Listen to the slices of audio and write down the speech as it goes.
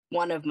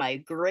one of my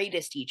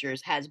greatest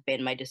teachers has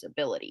been my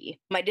disability.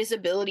 My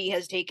disability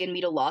has taken me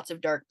to lots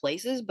of dark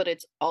places, but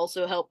it's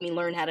also helped me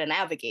learn how to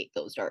navigate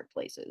those dark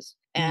places.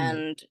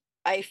 And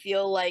I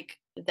feel like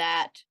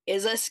that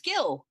is a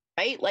skill,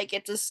 right? Like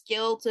it's a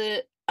skill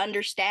to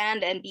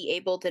understand and be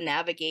able to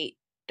navigate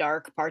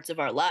dark parts of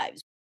our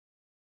lives.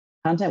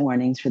 Content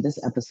warnings for this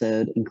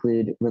episode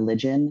include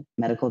religion,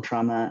 medical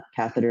trauma,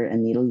 catheter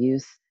and needle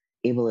use,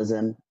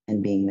 ableism,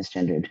 and being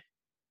misgendered.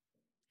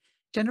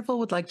 Genderful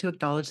would like to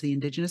acknowledge the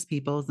Indigenous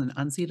peoples and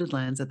unceded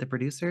lands that the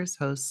producers,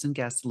 hosts, and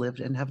guests lived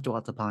and have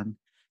dwelt upon.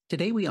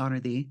 Today we honor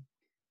the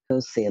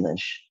Coast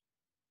Salish,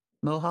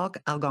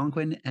 Mohawk,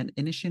 Algonquin, and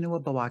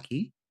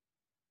Anishinaabe,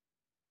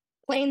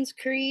 Plains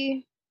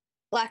Cree,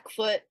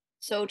 Blackfoot,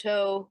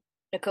 Saulteaux,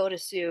 Nakota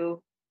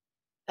Sioux,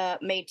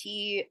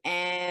 Métis,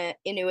 and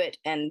Inuit,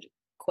 and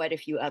quite a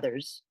few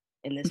others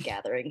in this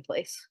gathering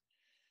place.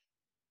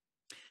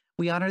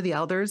 We honor the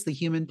elders, the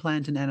human,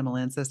 plant, and animal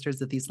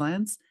ancestors of these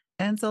lands,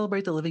 and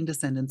celebrate the living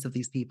descendants of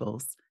these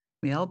peoples.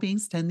 May all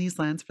beings tend these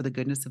lands for the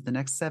goodness of the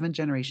next 7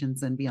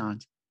 generations and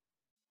beyond.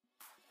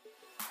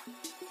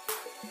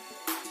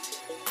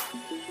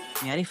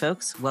 Howdy,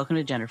 folks. Welcome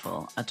to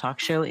Genderful, a talk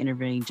show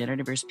interviewing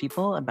gender-diverse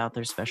people about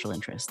their special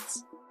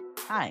interests.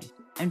 Hi,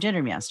 I'm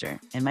Gender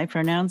Master, and my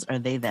pronouns are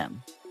they,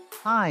 them.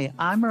 Hi,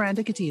 I'm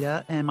Miranda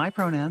Katita, and my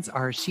pronouns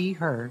are she,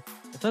 her.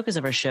 The focus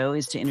of our show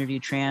is to interview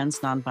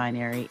trans,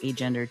 non-binary,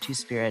 agender,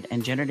 two-spirit,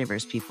 and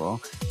gender-diverse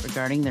people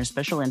regarding their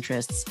special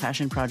interests,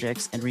 passion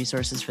projects, and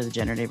resources for the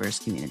gender-diverse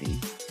community.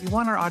 We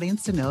want our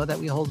audience to know that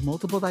we hold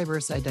multiple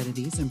diverse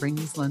identities and bring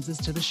these lenses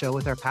to the show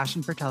with our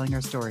passion for telling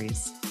our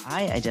stories.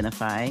 I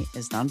identify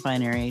as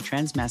non-binary,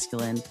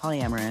 transmasculine,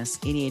 polyamorous,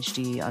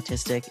 ADHD,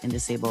 autistic, and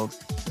disabled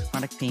with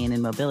chronic pain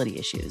and mobility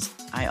issues.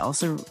 I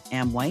also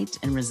am white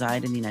and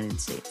reside in the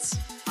United States.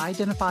 I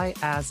identify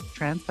as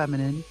trans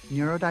feminine,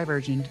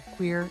 neurodivergent,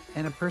 queer,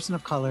 and a person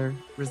of color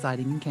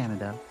residing in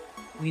Canada.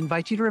 We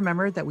invite you to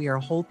remember that we are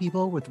whole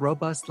people with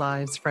robust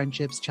lives,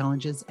 friendships,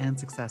 challenges, and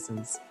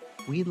successes.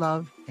 We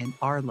love and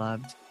are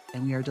loved,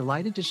 and we are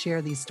delighted to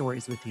share these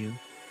stories with you.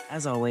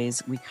 As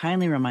always, we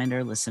kindly remind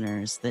our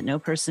listeners that no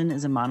person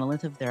is a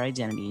monolith of their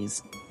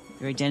identities.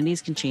 Your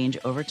identities can change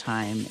over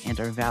time and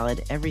are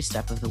valid every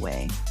step of the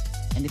way.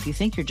 And if you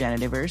think you're gender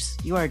diverse,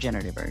 you are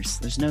gender diverse.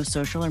 There's no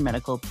social or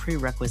medical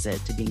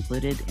prerequisite to be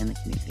included in the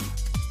community.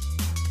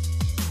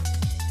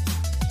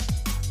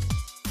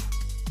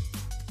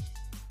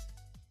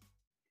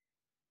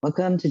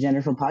 Welcome to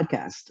Genderful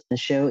Podcast, a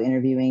show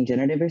interviewing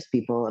gender diverse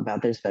people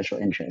about their special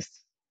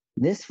interests.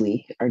 This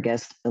week, our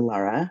guest,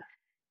 Ilara,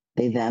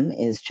 they, them,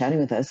 is chatting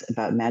with us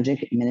about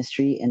magic,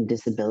 ministry, and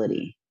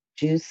disability.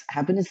 Juice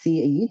happened to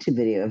see a YouTube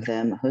video of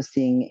them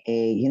hosting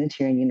a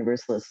Unitarian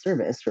Universalist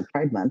service for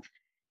Pride Month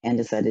and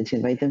decided to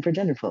invite them for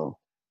Genderful.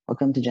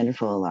 Welcome to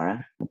Genderful,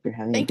 Ilara. Hope you're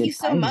having a good time. Thank you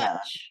so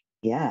much.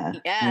 Yeah.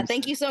 Yeah,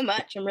 thank you so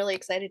much. I'm really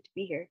excited to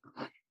be here.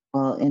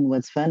 Well, and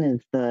what's fun is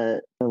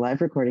the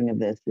live recording of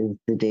this is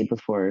the day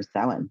before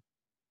Samhain.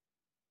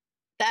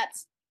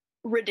 That's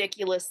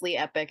ridiculously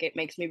epic. It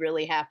makes me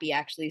really happy,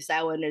 actually.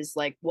 Samhain is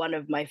like one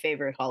of my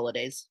favorite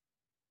holidays.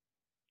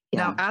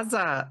 Yeah.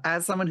 Now,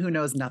 as someone who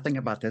knows nothing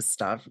about this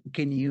stuff,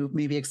 can you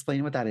maybe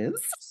explain what that is?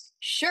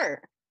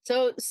 Sure.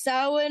 So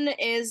Samhain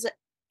is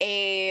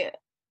a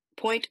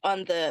point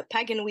on the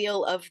pagan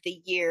wheel of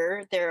the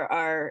year. There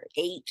are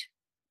 8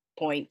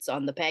 points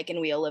on the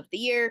pagan wheel of the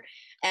year,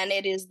 and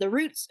it is the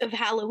roots of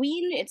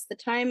Halloween. It's the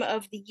time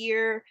of the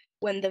year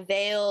when the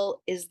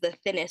veil is the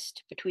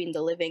thinnest between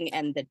the living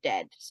and the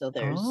dead. So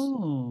there's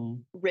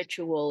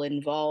ritual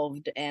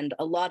involved, and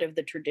a lot of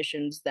the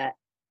traditions that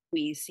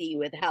we see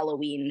with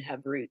Halloween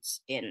have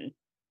roots in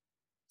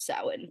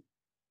Samhain.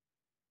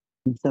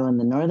 And so in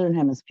the Northern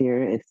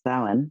Hemisphere, it's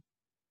Samhain.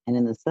 And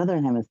in the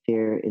Southern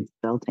Hemisphere, it's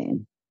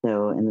Beltane.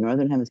 So in the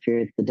Northern Hemisphere,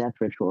 it's the death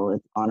ritual.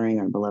 It's honoring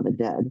our beloved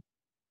dead.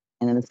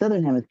 And in the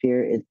Southern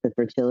Hemisphere, it's the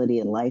fertility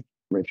and life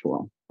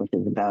ritual, which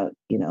is about,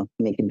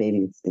 making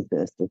babies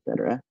exist,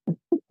 etc.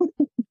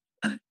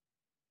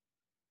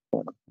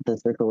 So the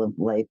circle of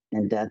life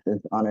and death is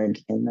honored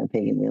in the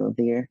pagan wheel of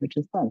the year, which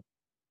is fun.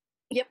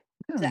 Yep,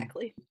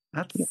 exactly.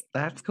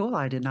 That's cool.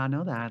 I did not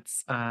know that.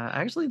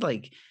 Actually,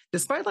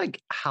 despite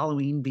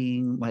Halloween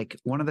being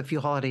one of the few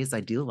holidays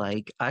I do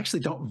like, I actually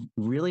don't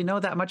really know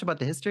that much about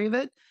the history of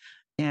it.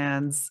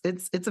 And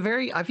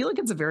I feel like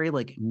it's a very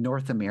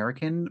North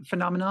American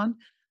phenomenon,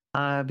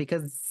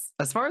 because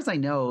as far as I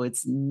know,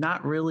 it's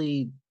not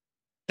really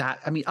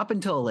that. I mean, up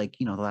until the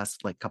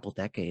last couple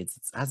decades,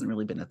 it hasn't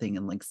really been a thing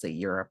in say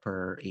Europe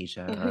or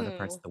Asia or other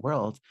parts of the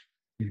world.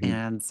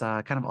 And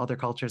kind of other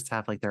cultures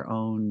have their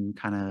own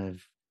kind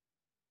of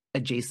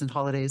adjacent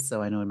holidays.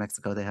 So I know in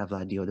Mexico they have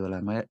La Dia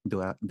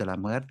de la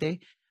Muerte,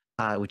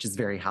 which is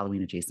very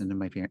Halloween adjacent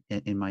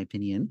in my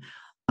opinion.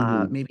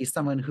 Maybe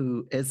someone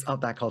who is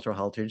of that cultural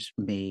heritage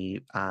may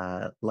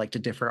like to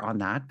differ on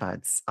that,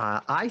 but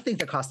I think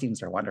the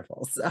costumes are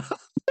wonderful. So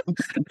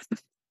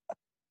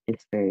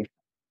it's very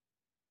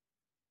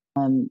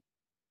fun.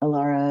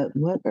 Ilara,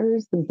 what are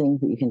some things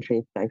that you can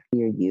trace back to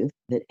your youth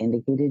that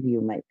indicated you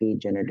might be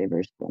gender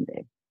diverse one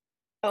day?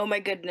 Oh my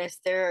goodness,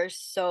 there are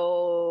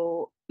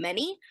so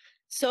many.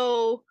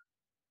 So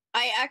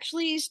I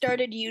actually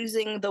started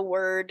using the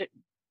word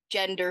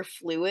gender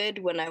fluid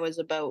when I was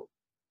about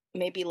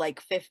maybe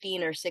like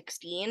 15 or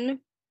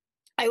 16.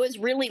 I was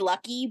really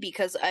lucky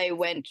because I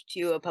went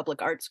to a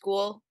public art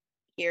school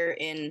here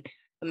in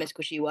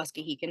Amiskwashi,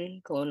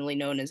 Waskahikan, colonially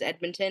known as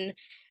Edmonton.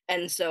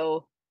 And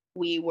so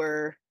we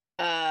were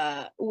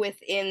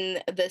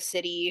within the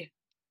city,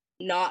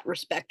 not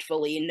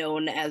respectfully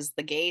known as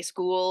the gay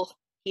school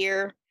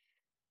here.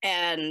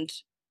 And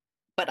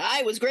but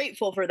I was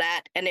grateful for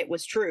that, and it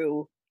was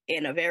true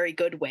in a very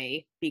good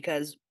way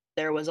because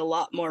there was a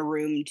lot more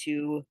room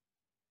to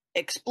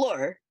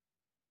explore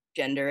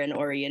gender and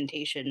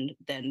orientation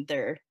than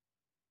there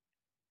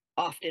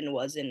often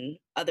was in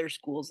other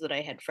schools that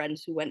I had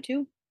friends who went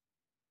to.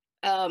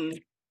 Um,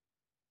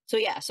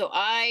 so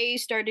I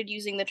started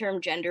using the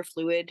term gender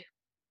fluid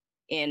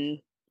in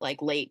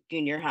like late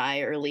junior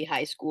high, early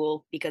high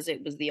school because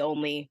it was the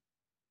only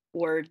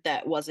word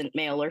that wasn't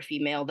male or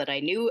female that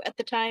I knew at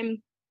the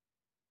time.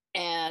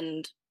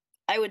 And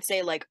I would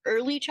say like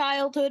early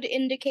childhood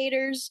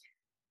indicators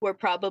were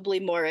probably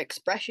more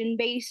expression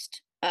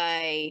based.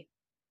 I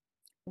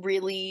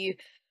really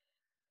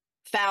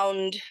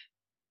found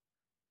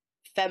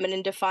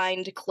feminine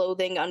defined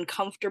clothing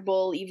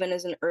uncomfortable even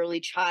as an early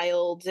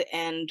child,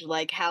 and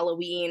like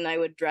Halloween I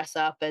would dress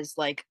up as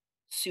like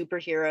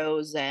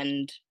superheroes.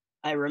 And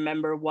I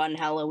remember one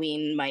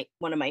Halloween,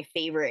 one of my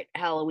favorite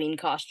Halloween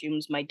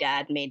costumes, my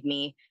dad made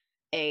me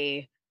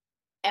a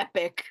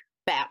epic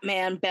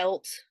Batman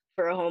belt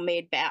for a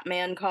homemade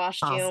Batman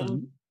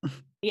costume. Awesome.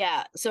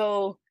 Yeah,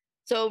 so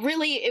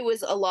really it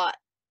was a lot.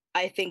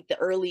 I think the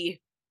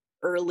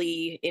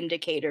early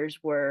indicators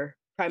were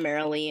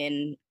primarily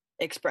in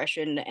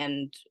expression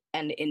and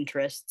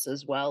interests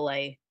as well.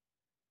 I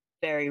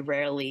very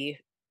rarely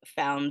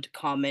found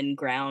common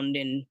ground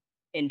in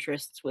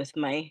interests with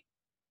my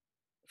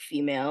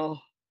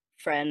female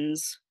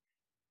friends.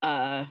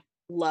 Uh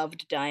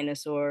Loved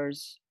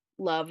dinosaurs,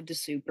 loved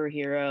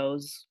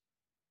superheroes.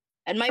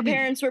 And my I mean,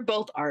 parents were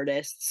both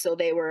artists, so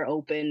they were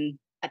open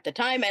at the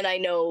time. And I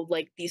know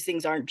like these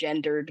things aren't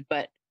gendered,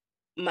 but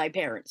my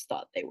parents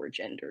thought they were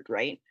gendered,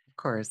 right? of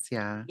course,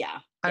 yeah. Yeah.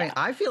 I mean, Yeah.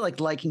 I feel like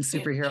liking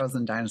superheroes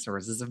and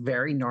dinosaurs is a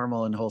very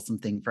normal and wholesome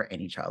thing for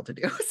any child to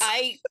do.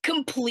 I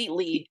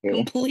completely, Yeah.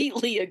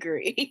 completely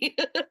agree.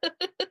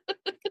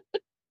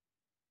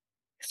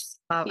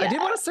 I did Yeah.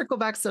 want to circle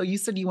back. So you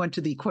said you went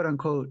to the quote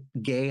unquote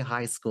gay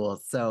high school.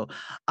 So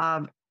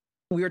um,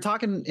 we were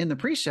talking in the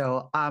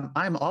pre-show.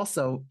 I'm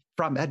also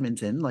from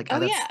Edmonton. Like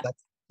Oh yeah.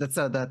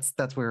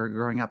 that's where we're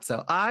growing up.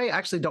 So I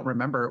actually don't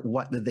remember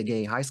what the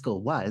gay high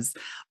school was,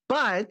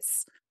 but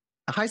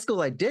a high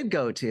school I did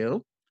go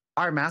to,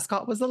 our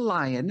mascot was a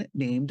lion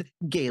named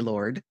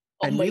Gaylord,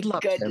 Oh and we my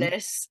loved him.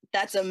 goodness.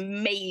 That's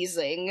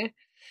amazing.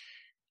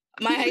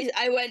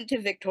 I went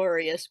to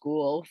Victoria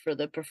School for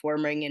the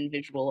performing and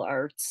visual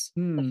arts.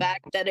 The Hmm.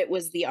 fact that it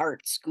was the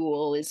art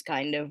school is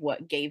kind of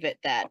what gave it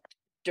that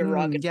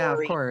Yeah, of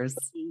derogatory course.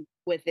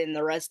 within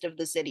the rest of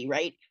the city,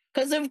 right?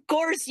 Because of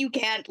course you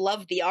can't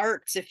love the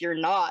arts if you're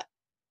not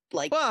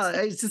like Well,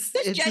 it's just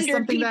cisgendered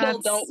something people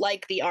don't that's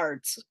like the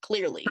arts,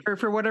 clearly.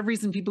 for whatever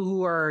reason, people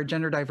who are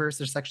gender diverse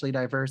or sexually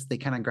diverse, they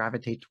kind of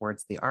gravitate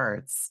towards the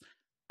arts.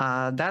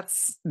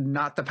 That's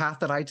not the path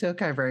that I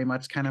took. I very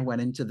much kind of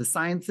went into the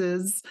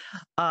sciences,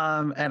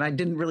 and I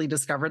didn't really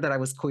discover that I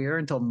was queer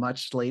until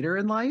much later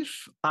in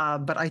life.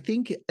 But I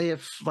think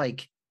if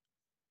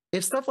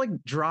stuff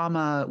like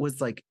drama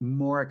was like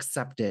more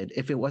accepted,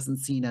 if it wasn't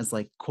seen as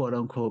like quote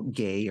unquote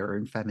gay or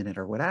effeminate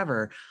or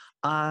whatever,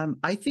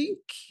 I think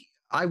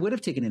I would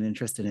have taken an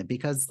interest in it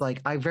because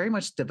like I very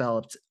much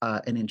developed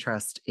an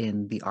interest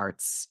in the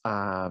arts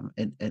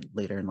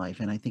later in life.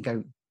 And I think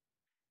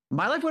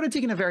my life would have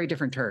taken a very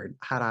different turn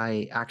had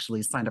I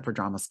actually signed up for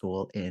drama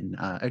school in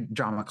a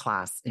drama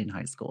class in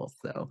high school.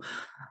 So,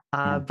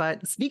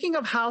 but speaking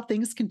of how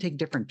things can take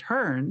different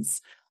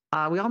turns,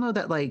 we all know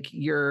that like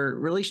your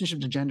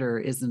relationship to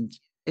gender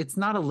it's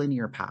not a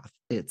linear path.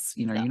 It's,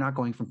 No, you're not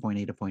going from point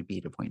A to point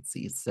B to point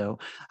C. So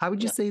how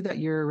would you no. say that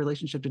your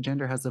relationship to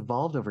gender has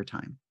evolved over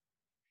time?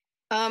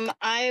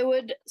 I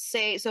would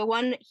say so.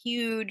 One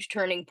huge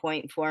turning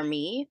point for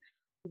me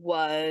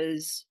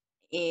was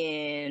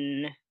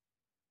in,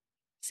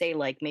 say,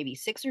 like maybe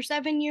 6 or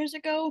 7 years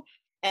ago,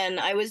 and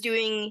I was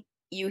doing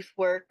youth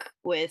work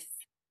with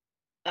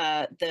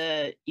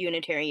the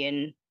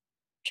Unitarian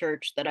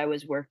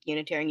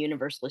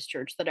Universalist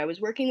church that I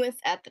was working with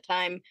at the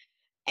time,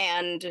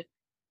 and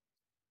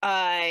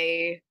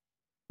I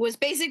was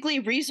basically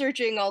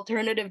researching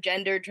alternative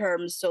gender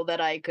terms so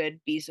that I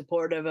could be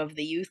supportive of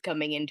the youth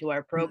coming into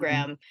our Mhm.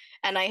 program.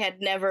 And I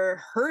had never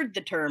heard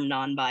the term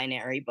non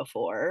binary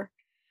before.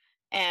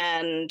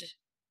 And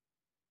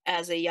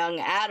as a young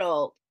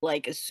adult,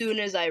 like as soon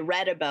as I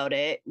read about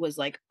it, was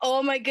like,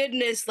 oh my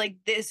goodness, like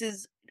this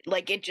is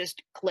like it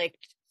just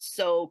clicked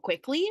so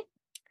quickly.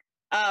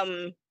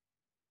 Um,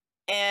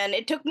 and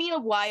it took me a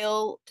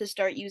while to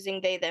start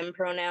using they them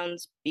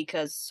pronouns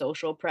because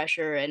social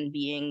pressure and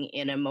being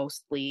in a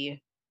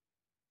mostly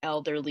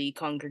elderly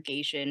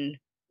congregation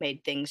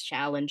made things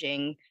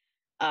challenging.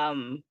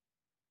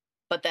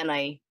 But then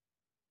I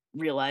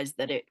realized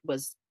that it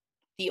was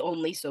the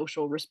only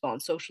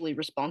socially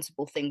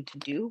responsible thing to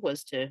do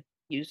was to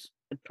use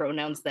the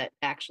pronouns that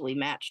actually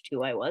matched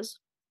who I was.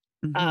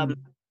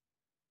 Mhm.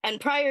 And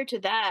prior to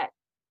that,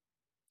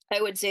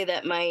 I would say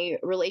that my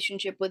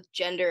relationship with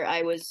gender,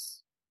 I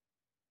was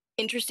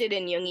interested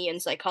in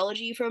Jungian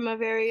psychology from a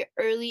very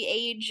early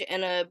age.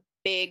 And a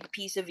big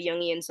piece of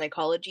Jungian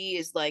psychology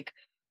is like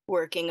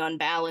working on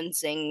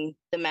balancing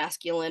the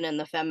masculine and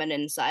the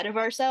feminine side of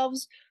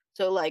ourselves.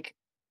 So, like,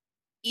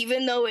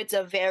 even though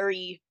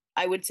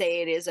I would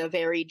say it is a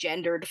very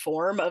gendered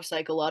form of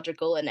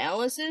psychological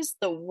analysis,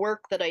 the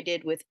work that I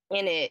did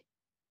within it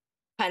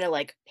kind of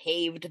like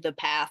paved the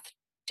path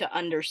to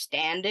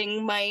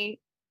understanding my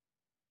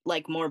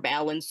like more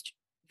balanced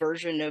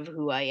version of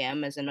who I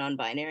am as a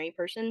non-binary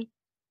person.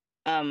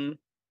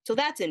 So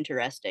that's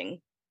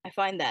interesting. I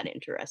find that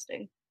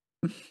interesting.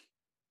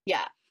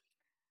 Yeah.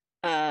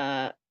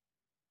 And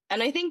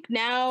I think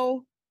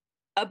now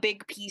a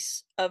big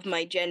piece of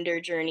my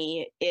gender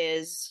journey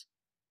is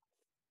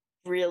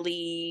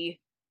really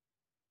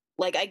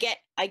like I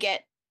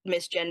get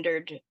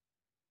misgendered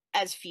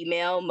as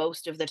female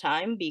most of the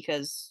time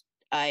because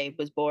I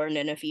was born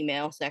in a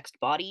female sexed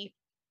body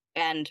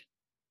and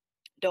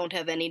don't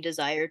have any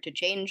desire to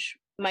change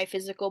my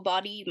physical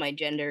body. My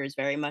gender is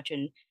very much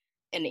an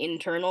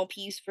internal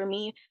piece for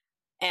me.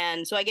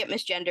 And so I get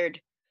misgendered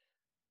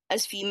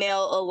as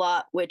female a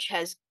lot, which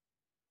has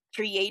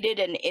created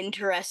an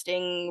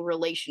interesting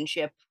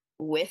relationship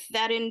with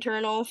that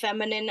internal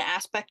feminine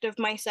aspect of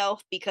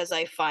myself because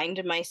I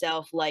find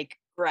myself like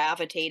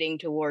gravitating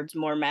towards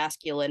more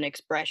masculine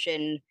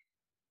expression,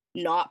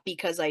 not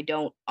because I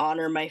don't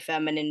honor my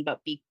feminine,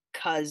 but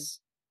because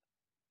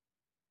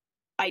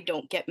I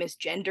don't get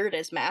misgendered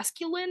as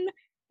masculine,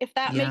 if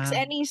that makes Yeah.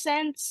 any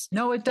sense.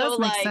 No, it So, does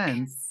make like,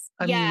 sense.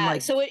 I mean, yeah,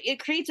 like, so it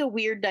creates a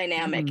weird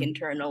dynamic mhm.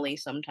 internally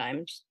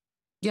sometimes.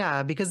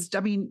 Yeah, because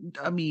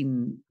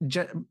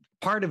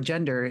part of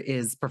gender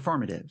is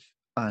performative.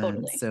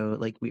 Totally. So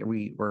like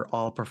we're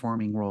all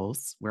performing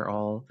roles. We're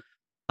all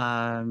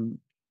um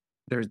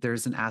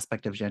there's an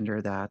aspect of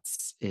gender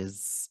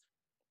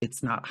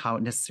it's not how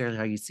necessarily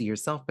how you see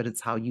yourself, but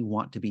it's how you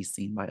want to be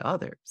seen by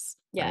others,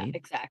 Yeah, right?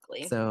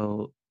 exactly.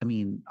 So I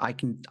mean, I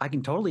can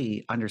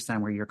totally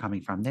understand where you're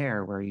coming from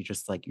there, where you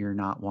just like you're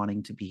not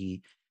wanting to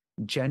be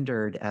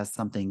gendered as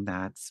something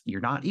that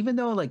you're not, even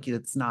though like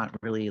it's not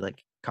really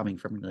like coming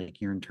from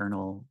like your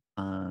internal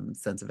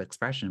sense of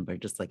expression, but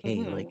just like, hey,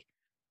 Hmm. like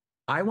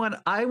I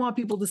want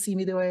people to see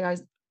me the way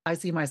I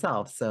see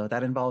myself. So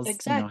that involves,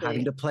 having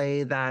Exactly. to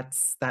play that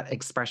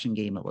expression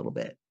game a little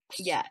bit.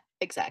 Yeah,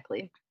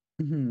 exactly.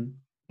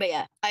 Hmm. But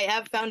yeah, I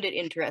have found it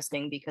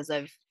interesting because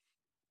I've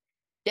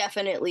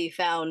definitely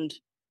found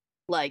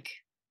like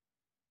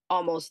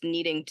almost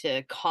needing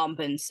to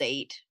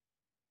compensate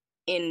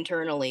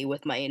internally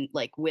with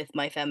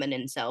my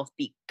feminine self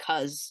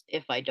because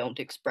if I don't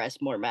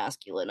express more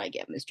masculine, I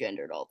get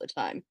misgendered all the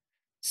time.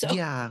 So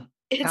Yeah,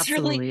 it's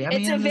absolutely. I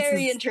it's a mean, this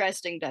very is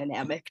interesting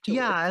dynamic to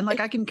work yeah, and like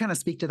with. I can kind of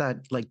speak to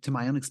that, like to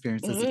my own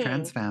experience as a Hmm.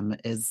 trans femme,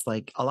 is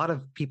like a lot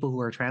of people who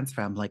are trans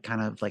femme like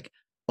kind of like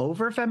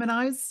over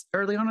feminize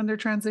early on in their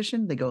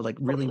transition. They go like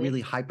really, Totally.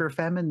 really hyper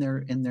femme in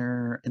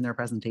their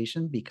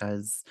presentation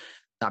because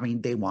I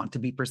mean they want to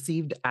be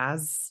perceived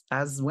as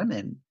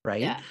women,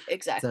 right? Yeah, So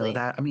exactly.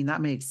 that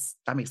makes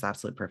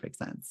absolute perfect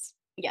sense.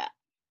 Yeah,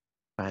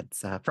 But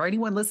for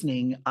anyone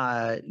listening,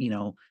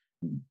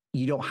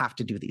 you don't have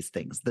to do these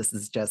things. This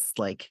is just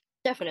like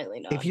definitely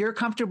if not. you're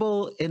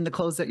comfortable in the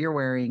clothes that you're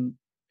wearing,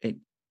 it,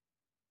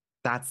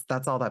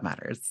 that's all that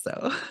matters.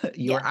 So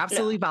you Yeah, are no.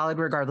 absolutely valid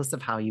regardless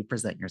of how you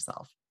present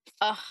yourself.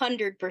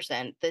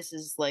 100%. This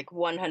is like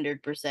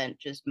 100%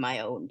 just my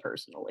own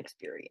personal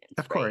experience,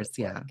 Of right? course,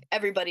 yeah. Like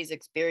everybody's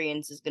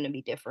experience is going to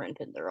be different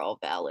and they're all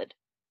valid.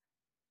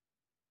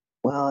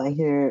 Well, I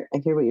hear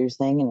what you're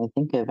saying, and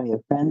I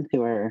have friends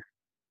who are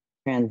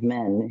trans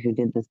men who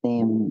did the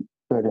same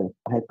sort of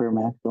hyper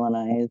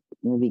masculinized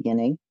in the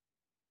beginning.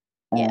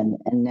 Yeah,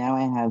 And now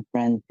I have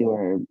friends who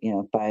are,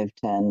 5,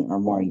 10 or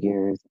more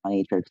years on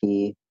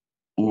HRT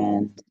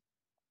and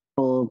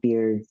full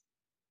beards.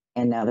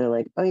 And now they're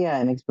like, oh yeah,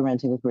 I'm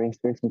experimenting with wearing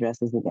skirts and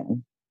dresses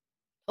again.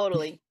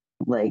 totally.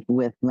 Like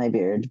with my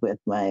beard, with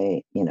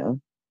my,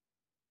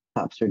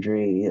 top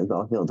surgery is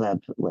all healed up,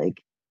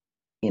 like,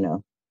 you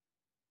know,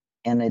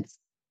 and it's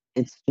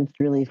just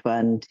really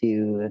fun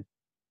to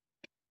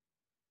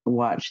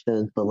watch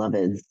those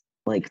beloveds.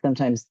 Like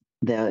sometimes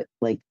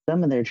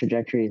some of their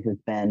trajectories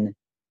have been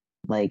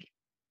like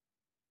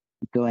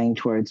going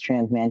towards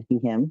trans man he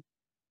him.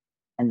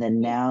 And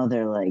then Mm. now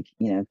they're like,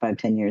 5,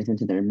 10 years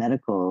into their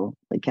medical,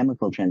 like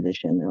chemical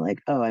transition. They're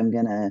like, oh, I'm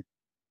gonna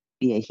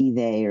be a he,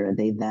 they, or a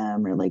they,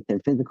 them, or like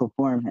their physical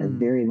form has Hmm.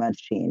 very much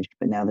changed,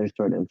 but now they're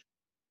sort of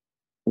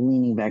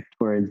leaning back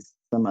towards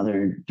some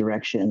other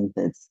direction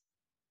that's,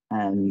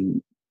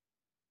 um,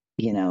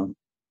 you know,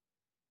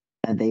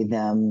 a they,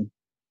 them,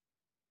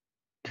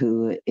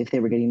 who, if they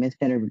were getting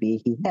misgendered, would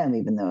be he, him,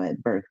 even though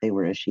at birth they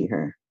were a she,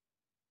 her.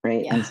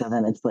 right? Yeah. And so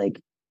then it's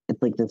like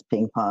this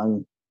ping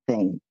pong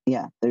thing.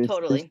 Yeah,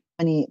 Totally.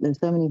 there's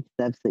so many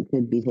steps that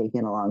could be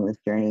taken along this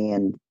journey,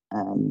 and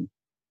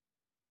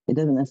it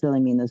doesn't necessarily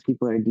mean those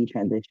people are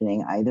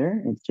detransitioning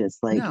either. It's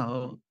just like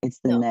No, it's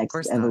the No, of next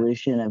course not.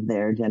 evolution of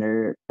their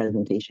gender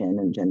presentation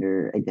and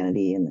gender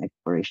identity and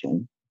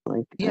exploration.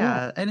 Like,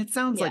 Yeah, and it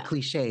sounds like Yeah.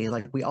 cliche.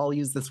 Like we all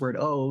use this word,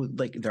 oh,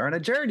 like they're on a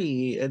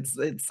journey.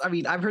 I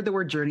mean, I've heard the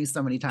word journey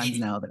so many times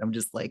now that I'm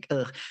just like,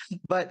 ugh.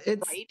 But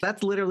Right.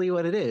 that's literally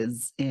what it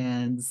is.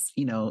 And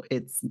you know,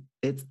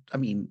 I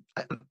mean,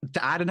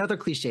 to add another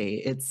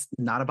cliche, it's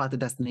not about the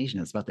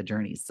destination, it's about the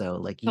journey. So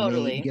like you may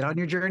Totally. get on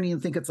your journey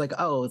and think it's like,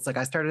 oh, it's like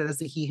I started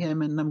as a he,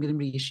 him, and I'm gonna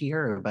be a she,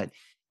 her. But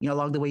you know,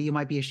 along the way you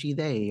might be a she,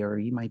 they, or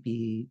you might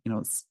be, you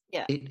know,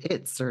 Yeah.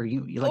 it's or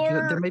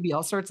Or there may be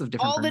all sorts of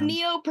different all the pronouns.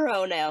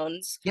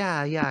 neo-pronouns.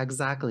 Yeah,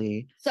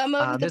 exactly. Some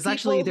of the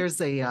people... There's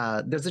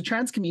a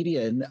trans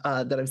comedian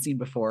that I've seen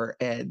before,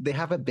 and they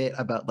have a bit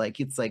about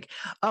like it's like,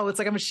 oh, it's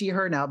like I'm a she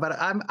her now, but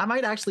I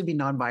might actually be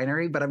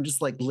non-binary, but I'm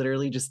just like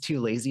literally just too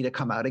lazy to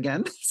come out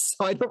again,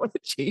 so I don't want to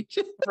change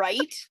it.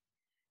 Right?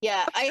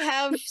 Yeah, I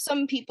have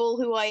some people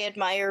who I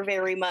admire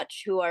very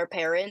much who are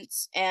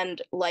parents, and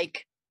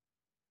like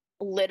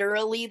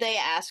literally they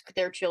ask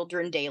their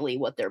children daily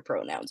what their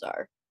pronouns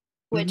are,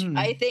 which Mhm.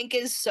 I think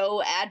is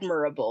so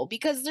admirable,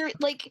 because they're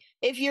like,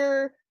 if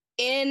you're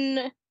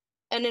in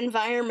an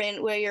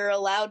environment where you're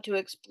allowed to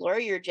explore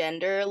your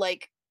gender,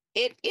 like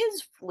it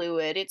is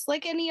fluid. It's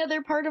like any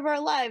other part of our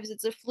lives.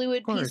 It's a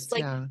fluid Of piece. course,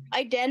 Like yeah.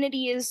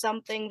 identity is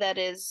something that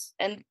is,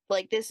 and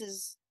like this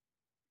is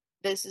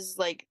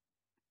like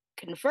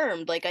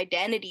confirmed, like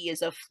identity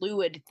is a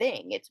fluid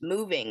thing. It's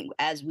moving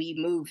as we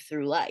move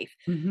through life.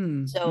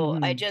 So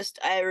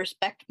I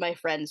respect my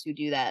friends who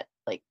do that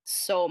like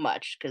so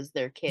much, because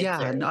their kids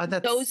Yeah, are no, so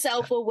that's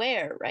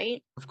self-aware,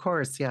 right? of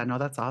course, yeah, no,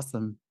 that's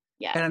awesome.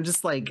 Yeah. And I'm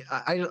just like,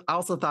 I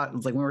also thought it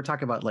was like when we were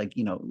talking about like,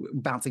 you know,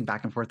 bouncing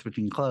back and forth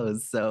between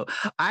clothes. So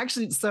I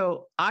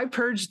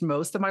purged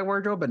most of my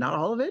wardrobe, but not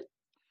all of it.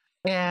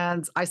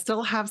 And I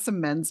still have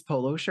some men's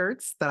polo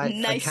shirts that I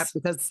kept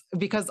Nice.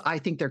 because I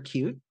think they're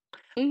cute.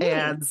 Hmm.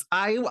 And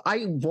I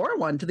wore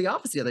one to the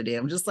office the other day.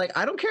 I'm just like,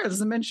 I don't care. This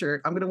is a men's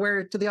shirt. I'm going to wear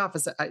it to the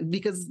office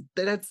because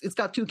it's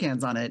got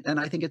toucans on it, and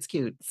I think it's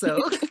cute.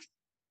 So, and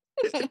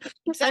it's just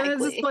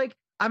Exactly. like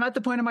I'm at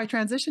the point of my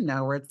transition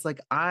now where it's like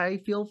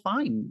I feel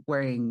fine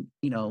wearing,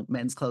 you know,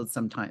 men's clothes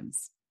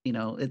sometimes. You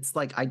know, it's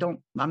like I'm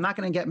not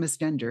going to get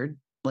misgendered.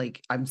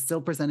 Like I'm still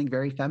presenting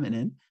very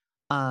feminine,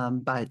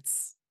 but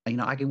you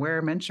know, I can wear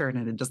a men's shirt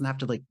and it doesn't have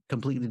to like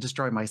completely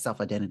destroy my self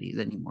identity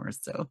anymore.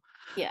 So.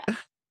 Yeah.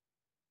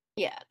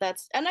 Yeah,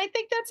 and I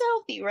think that's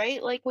healthy,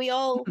 right? Like we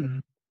all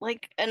Mhm.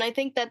 like, and I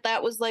think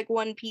that was like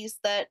one piece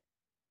that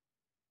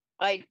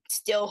I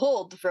still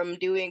hold from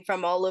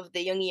all of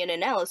the Jungian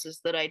analysis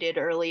that I did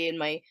early in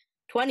my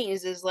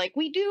 20s, is like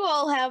we do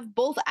all have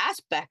both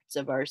aspects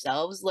of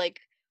ourselves, like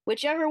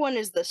whichever one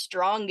is the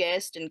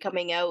strongest and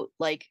coming out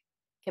like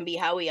can be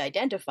how we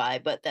identify,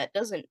 but that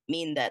doesn't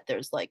mean that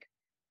there's like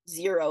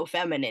zero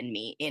feminine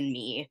me in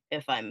me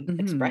if I'm Mhm.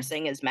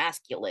 expressing as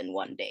masculine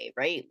one day,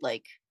 right?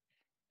 Like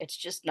it's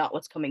just not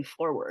what's coming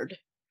forward.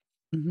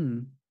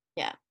 Mhm.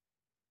 Yeah.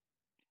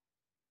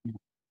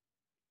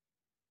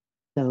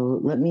 so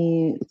let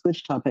me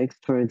switch topics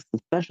towards the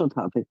special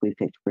topic we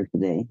picked for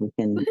today.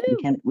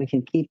 Woohoo! We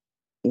can keep,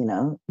 you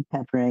know,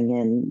 peppering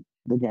in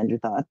the gender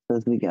thoughts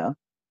as we go.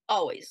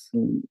 Always.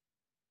 Mm,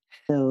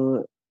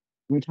 So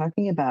we're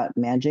talking about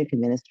magic,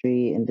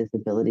 ministry, and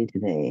disability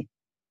today.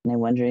 And I'm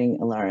wondering,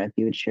 Alara, if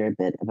you would share a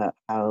bit about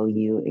how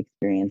you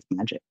experience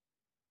magic.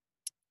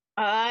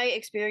 I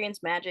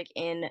experience magic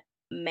in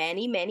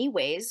many, many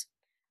ways.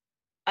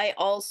 I'm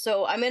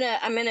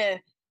gonna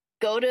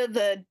go to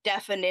the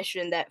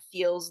definition that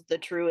feels the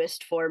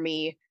truest for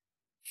me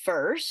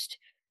first.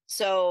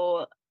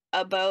 So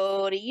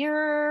about a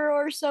year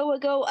or so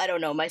ago, I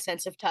don't know, my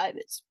sense of time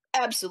is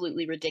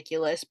absolutely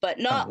ridiculous, but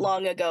not Oh.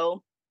 long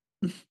ago,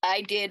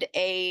 I did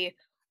a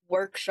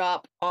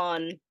workshop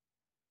on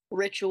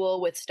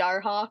ritual with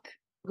Starhawk,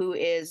 who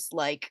is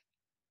like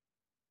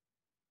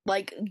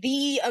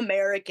the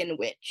American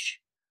witch.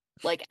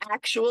 Like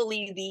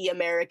actually the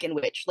American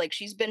witch. Like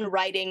she's been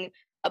writing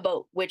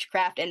about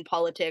witchcraft and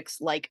politics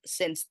like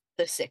since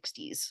the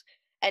 60s.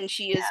 And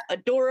she is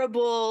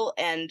adorable,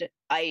 and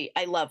I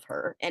love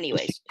her. She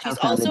Anyways,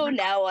 co-founded.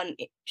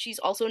 she's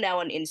also now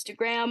on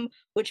Instagram,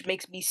 which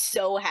makes me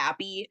so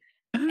happy.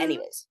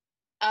 Anyways,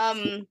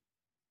 um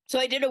so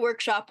I did a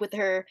workshop with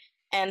her,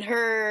 and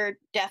her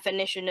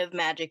definition of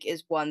magic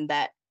is one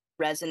that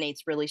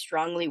resonates really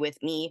strongly with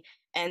me,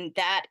 and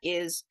that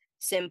is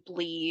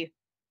simply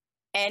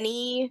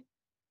any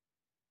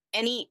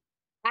any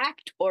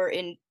act or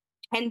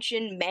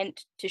intention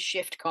meant to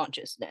shift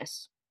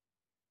consciousness.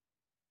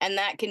 And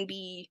that can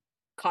be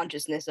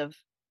consciousness of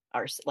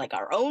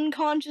our own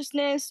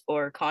consciousness,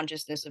 or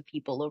consciousness of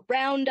people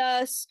around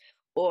us,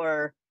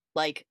 or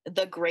like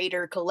the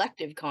greater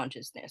collective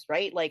consciousness,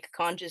 right? Like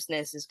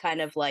consciousness is kind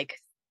of like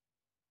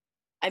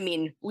I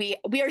mean, we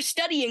are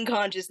studying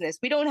consciousness.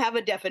 We don't have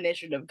a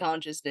definition of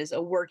consciousness,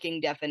 a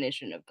working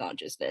definition of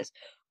consciousness.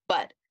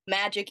 But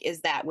magic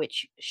is that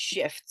which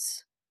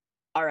shifts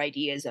our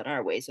ideas and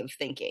our ways of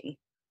thinking.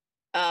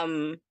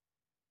 So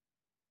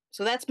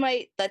that's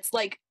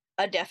like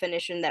a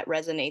definition that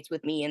resonates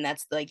with me, and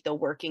that's like the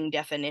working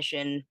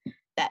definition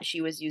that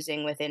she was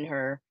using within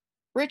her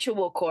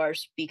ritual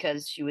course,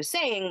 because she was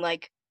saying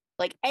like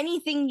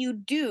anything you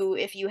do,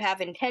 if you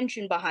have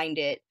intention behind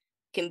it,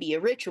 can be a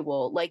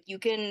ritual. Like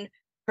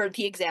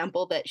the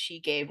example that she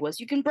gave was,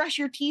 you can brush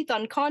your teeth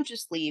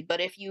unconsciously,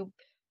 but if you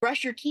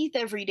brush your teeth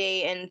every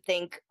day and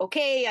think,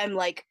 okay, I'm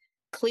like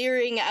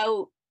clearing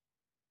out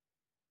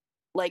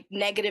like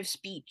negative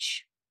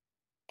speech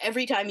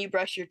every time you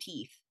brush your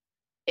teeth,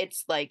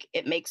 it's like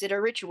it makes it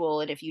a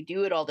ritual. And if you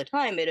do it all the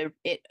time,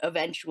 it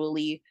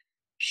eventually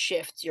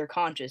shifts your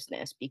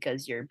consciousness,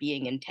 because you're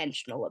being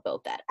intentional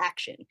about that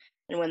action.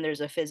 And when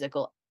there's a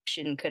physical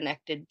action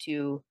connected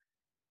to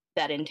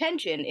that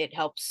intention, it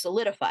helps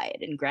solidify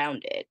it and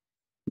ground it.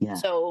 Yeah.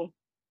 So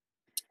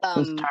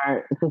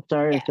start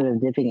yeah. sort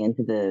of dipping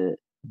into the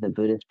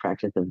Buddhist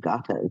practice of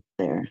gathas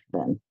there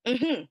then.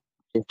 Mm-hmm.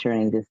 Just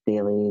turning this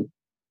daily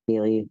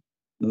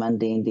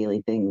mundane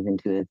daily things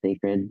into a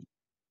sacred,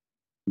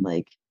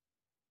 like,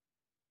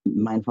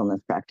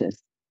 mindfulness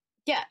practice.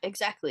 Yeah,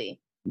 exactly.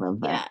 Love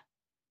that. Yeah,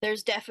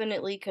 there's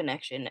definitely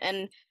connection.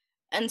 And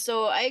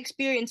so I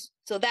experienced,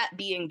 so that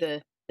being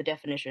the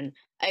definition,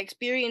 I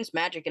experience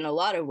magic in a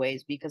lot of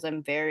ways because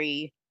I'm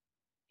very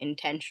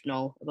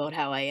intentional about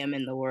how I am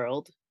in the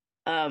world.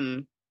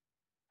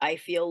 I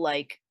feel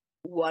like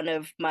one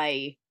of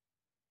my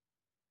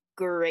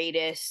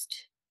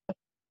greatest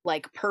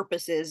like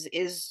purposes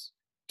is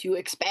to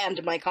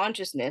expand my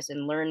consciousness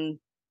and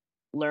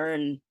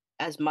learn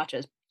as much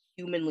as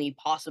humanly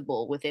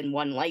possible within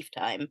one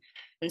lifetime.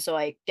 And so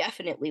I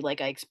definitely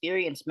I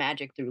experience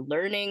magic through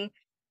learning.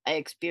 I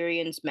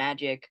experience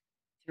magic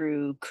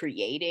through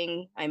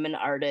creating. I'm an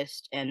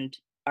artist, and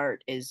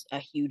art is a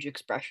huge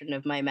expression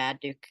of my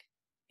magic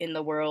in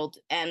the world,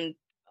 and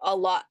a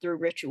lot through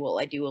ritual.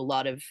 I do a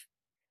lot of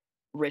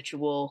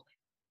ritual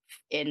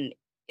in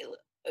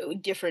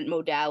different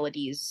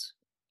modalities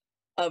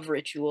of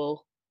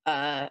ritual.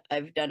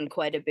 I've done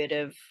quite a bit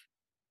of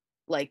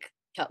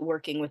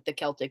working with the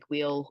Celtic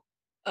Wheel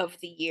of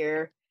the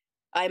Year.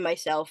 I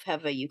myself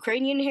have a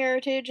Ukrainian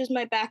heritage as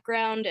my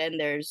background,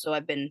 and so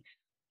I've been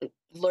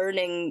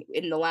learning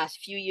in the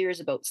last few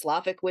years about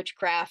Slavic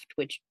witchcraft,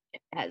 which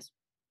has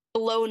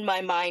blown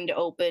my mind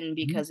open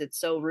because it's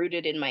so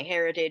rooted in my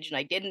heritage, and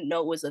I didn't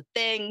know it was a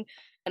thing,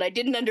 and I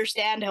didn't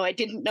understand how I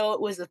didn't know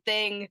it was a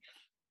thing.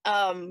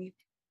 So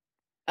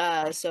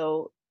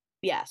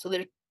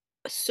there's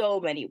so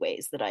many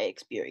ways that I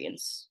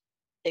experience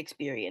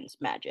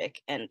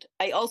magic, and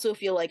I also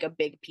feel like a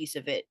big piece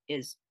of it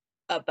is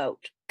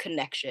about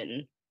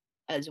connection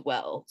as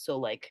well. So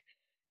like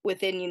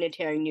within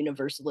Unitarian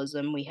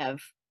Universalism, we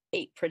have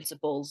 8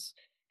 principles,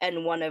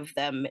 and one of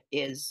them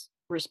is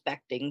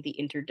respecting the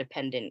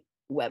interdependent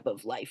web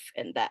of life,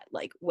 and that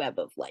like web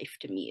of life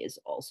to me is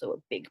also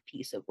a big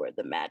piece of where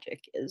the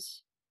magic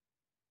is,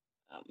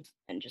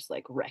 and just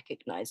like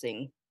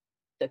recognizing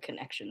the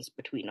connections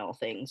between all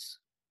things.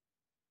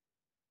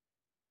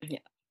 Yeah.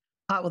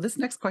 Well, this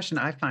next question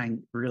I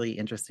find really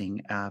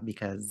interesting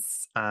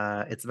because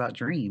it's about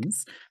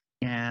dreams,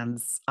 and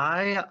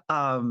I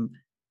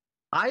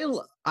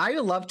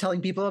love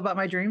telling people about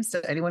my dreams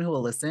to anyone who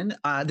will listen.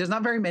 There's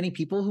not very many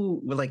people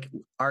who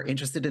are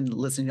interested in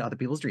listening to other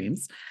people's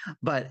dreams,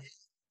 but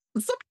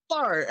some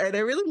people are, and I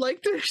really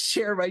like to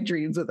share my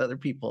dreams with other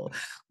people.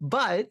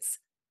 But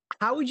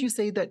how would you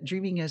say that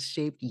dreaming has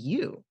shaped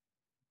you?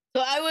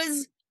 So I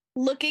was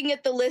looking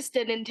at the list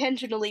and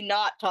intentionally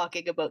not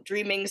talking about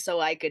dreaming so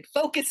I could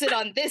focus it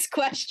on this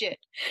question.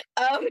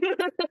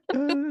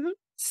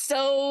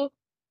 So,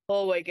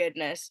 oh my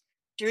goodness.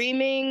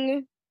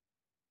 Dreaming,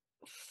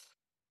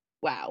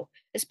 wow.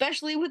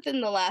 Especially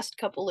within the last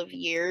couple of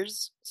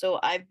years. So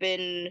I've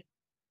been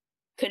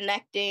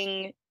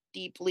connecting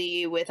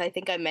deeply with, I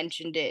think I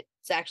mentioned it,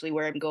 it's actually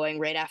where I'm going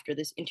right after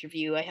this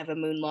interview. I have a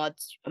moon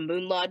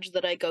lodge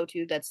that I go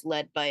to that's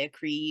led by a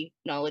Cree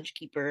knowledge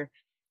keeper.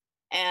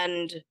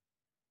 And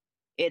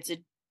it's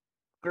a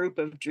group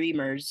of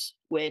dreamers,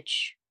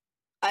 which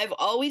I've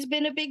always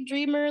been a big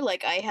dreamer.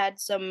 Like I had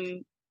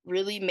some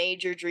really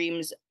major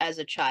dreams as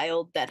a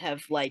child that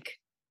have like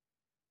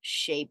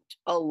shaped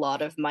a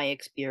lot of my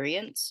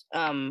experience.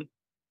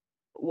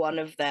 One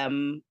of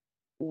them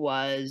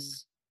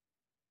was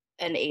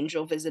an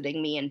angel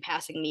visiting me and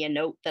passing me a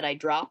note that I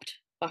dropped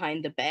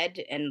behind the bed,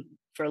 and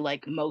for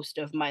like most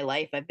of my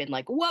life I've been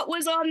like, what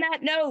was on that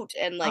note,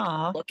 and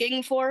like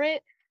looking for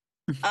it.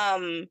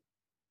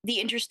 The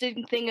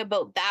interesting thing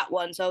about that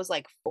one, so I was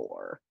like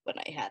 4 when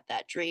I had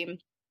that dream,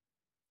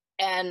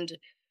 and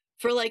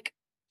for like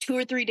 2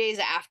 or 3 days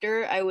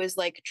after, I was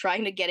like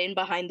trying to get in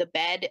behind the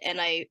bed,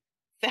 and I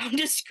found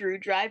a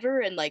screwdriver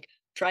and like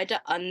tried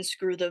to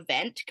unscrew the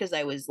vent because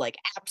I was like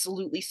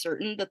absolutely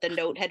certain that the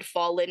note had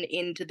fallen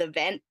into the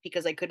vent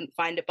because I couldn't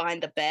find it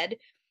behind the bed.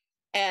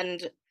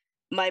 And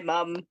my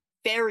mom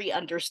very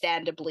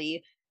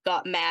understandably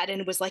got mad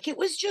and was like, it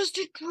was just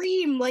a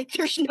dream. Like,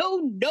 there's no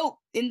note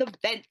in the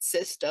vent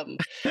system.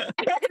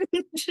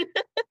 And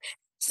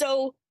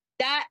so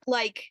that,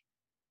 like,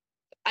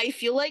 I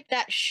feel like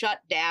that shut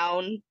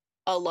down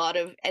a lot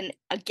of, and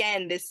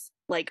again, this,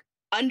 like,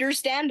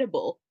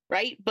 understandable,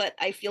 right? But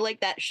I feel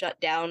like that shut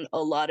down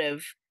a lot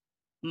of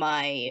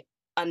my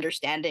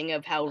understanding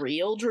of how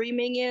real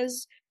dreaming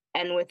is.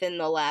 And within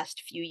the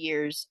last few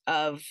years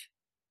of,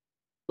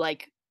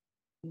 like,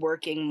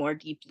 working more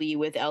deeply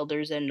with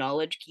elders and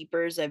knowledge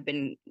keepers, I've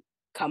been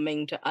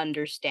coming to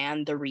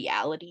understand the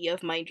reality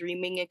of my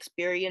dreaming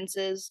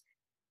experiences.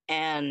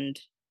 And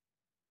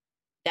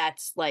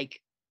that's,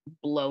 like,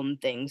 blown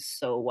things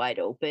so wide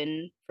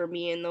open for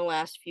me in the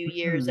last few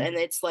years. Mhm. And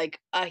it's like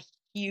a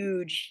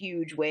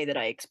huge way that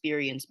I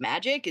experience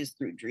magic is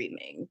through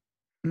dreaming.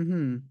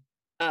 Mhm.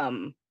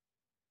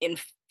 In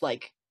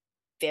like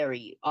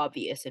very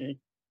obvious and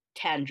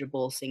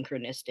tangible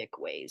synchronistic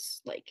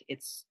ways. Like,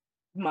 it's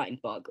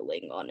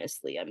mind-boggling,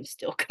 honestly. I'm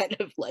still kind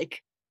of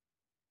like,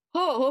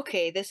 oh,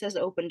 okay, this has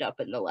opened up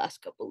in the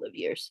last couple of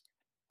years.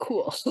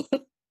 Cool.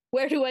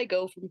 Where do I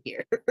go from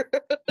here?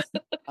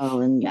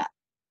 Oh, and Yeah.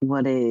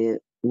 what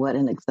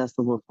an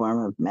accessible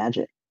form of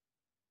magic.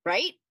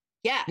 Right?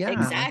 Yeah, Yeah.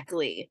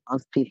 exactly.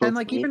 Most people And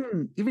like sleep.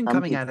 even Some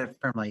coming people- at it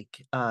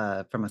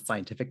from a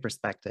scientific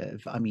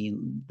perspective, I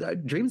mean,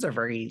 dreams are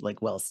very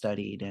like well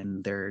studied,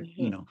 and they're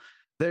Mhm.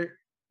 they're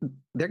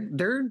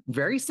they're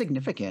very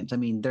significant. I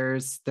mean,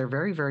 they're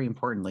very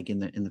important, like in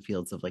the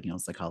fields of like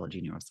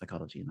psychology,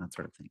 neuropsychology, and that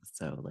sort of thing.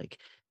 So like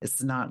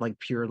it's not like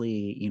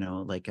purely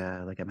like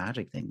a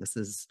magic thing. This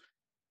is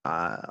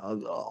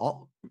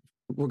all,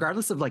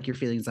 regardless of like your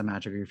feelings on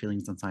magic or your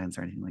feelings on science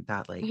or anything like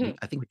that. Like Mhm.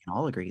 I think we can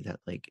all agree that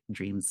like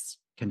dreams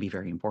can be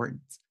very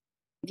important.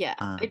 Yeah,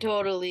 I Um,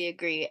 totally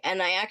agree.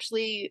 And I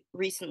actually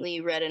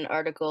recently read an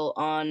article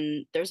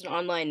on, there's an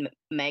online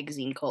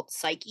magazine called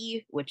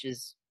Psyche, which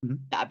is Mhm.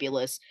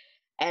 fabulous.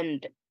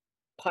 And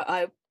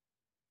I,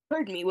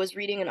 pardon me, was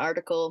reading an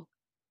article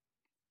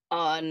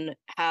on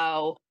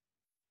how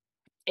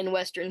in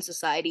Western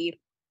society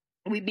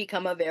we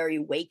become a very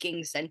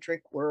waking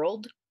centric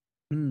world.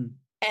 Mm.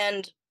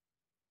 And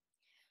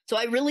so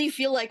I really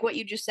feel like what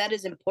you just said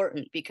is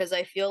important, because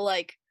I feel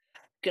like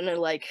gonna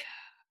like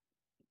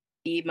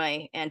be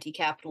my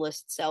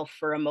anti-capitalist self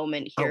for a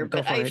moment here,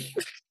 Go but for it.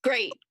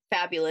 great,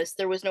 fabulous.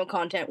 There was no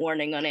content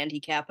warning on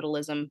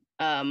anti-capitalism.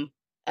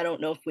 I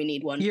don't know if we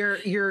need one. You're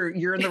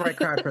in the right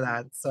crowd for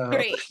that. So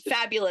Great,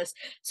 fabulous.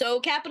 So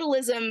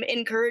capitalism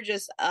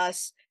encourages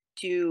us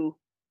to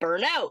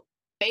burn out,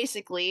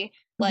 basically.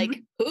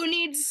 Like, who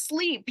needs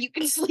sleep? You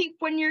can sleep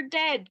when you're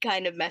dead,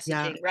 kind of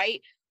messaging,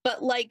 right?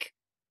 But like,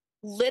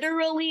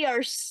 literally,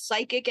 our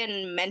psychic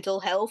and mental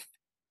health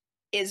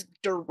is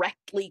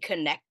directly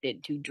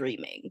connected to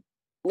dreaming.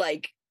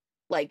 Like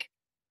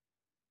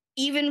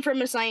even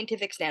from a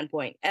scientific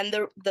standpoint. And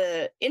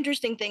the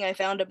interesting thing I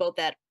found about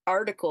that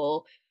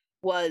article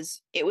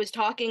was it was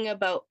talking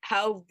about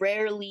how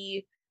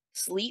rarely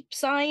sleep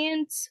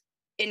science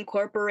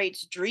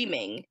incorporates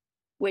dreaming,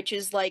 which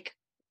is like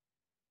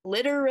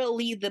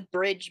literally the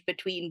bridge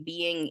between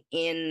being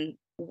in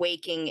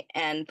waking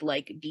and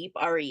like deep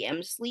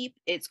REM sleep.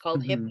 It's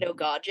called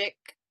hypnagogic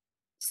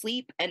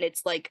sleep, and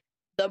it's like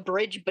the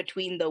bridge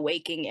between the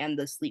waking and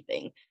the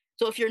sleeping.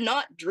 So if you're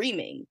not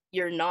dreaming,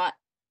 you're not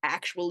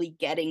actually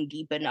getting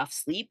deep enough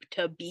sleep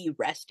to be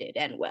rested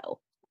and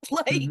well.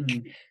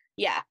 Like,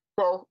 yeah.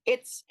 So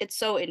it's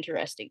so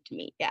interesting to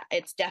me. Yeah,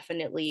 it's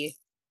definitely,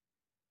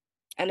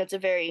 and it's a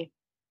very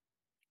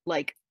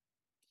like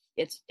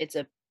it's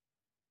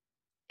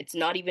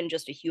not even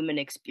just a human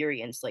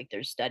experience. Like,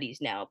 there's studies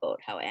now about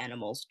how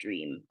animals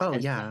dream. Oh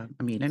as yeah, well.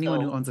 I mean, anyone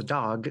who So owns a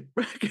dog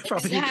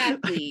probably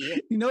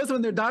exactly. knows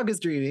when their dog is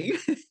dreaming.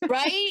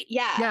 Right?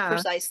 Yeah, Yeah.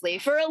 precisely.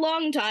 For a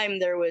long time,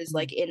 there was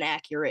like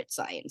inaccurate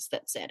science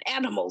that said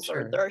animals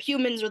Sure. or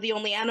humans are the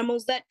only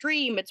animals that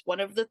dream. It's one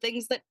of the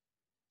things that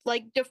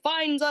like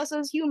defines us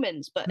as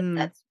humans, but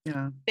that's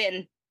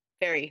been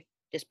very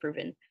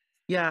disproven.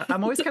 Yeah,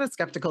 I'm always kind of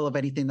skeptical of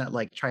anything that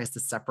like tries to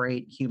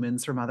separate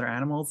humans from other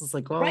animals. It's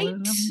like, well,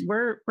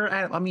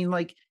 Right? I mean,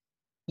 like,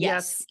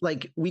 Yes. yes,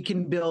 like we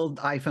can build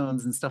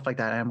iPhones and stuff like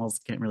that. Animals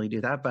can't really do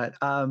that, but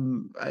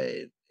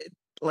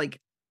like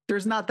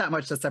there's not that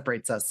much that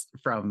separates us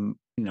from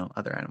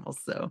other animals.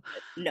 So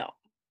No.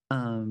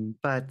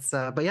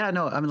 but yeah,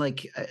 no, I'm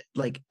like,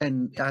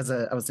 and as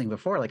I was saying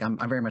before, like I'm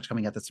very much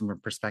coming at this from a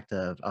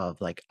perspective of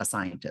like a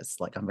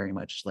scientist. Like I'm very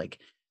much like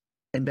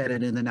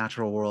embedded in the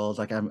natural world.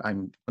 Like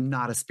I'm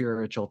not a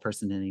spiritual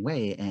person in any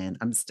way, and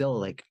I'm still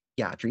like,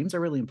 yeah, dreams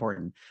are really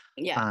important.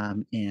 Yeah.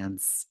 And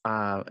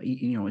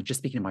just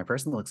speaking of my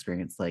personal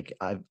experience, like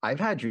I've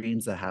had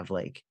dreams that have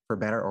like, for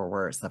better or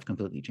worse, have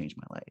completely changed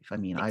my life. I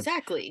mean,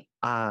 exactly.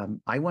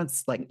 I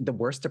once, like, the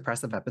worst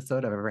depressive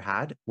episode I've ever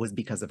had was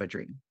because of a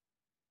dream.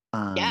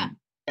 Yeah,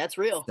 that's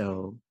real.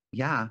 So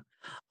yeah.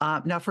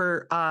 Now,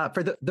 for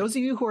those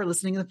of you who are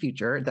listening in the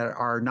future that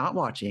are not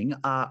watching,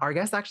 our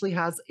guest actually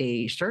has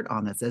a shirt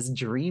on that says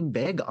 "Dream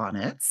Big" on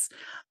it.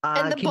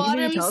 And the Can you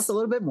maybe tell us bottoms, a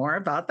little bit more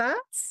about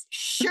that?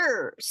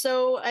 sure.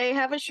 So I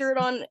have a shirt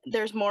on.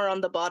 There's more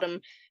on the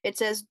bottom. It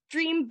says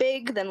 "Dream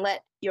big, then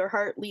let your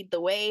heart lead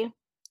the way."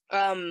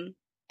 And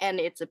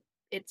it's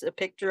a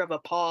picture of a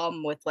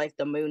palm with like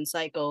the moon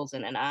cycles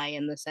and an eye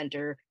in the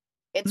center.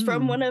 It's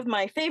from one Mm, of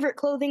my favorite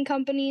clothing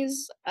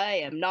companies. I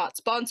am not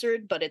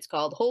sponsored, but it's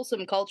called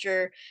Wholesome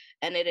Culture,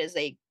 and it is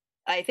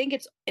I think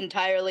it's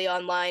entirely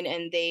online,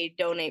 and they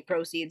donate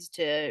proceeds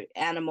to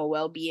animal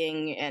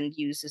well-being and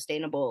use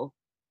sustainable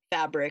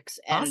fabrics,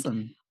 and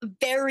awesome.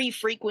 very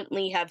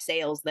frequently have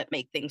sales that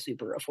make things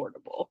super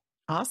affordable.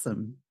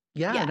 Awesome.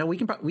 Yeah, Yeah, no, we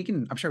can,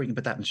 I'm sure we can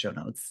put that in the show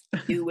notes.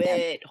 do Yeah,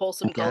 it.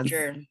 Wholesome Yes.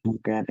 Culture. I'm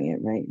grabbing it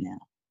right now.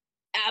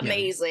 Yeah.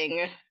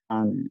 Amazing.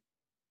 Um,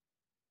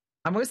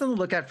 I'm always on the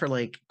lookout for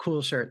like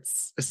cool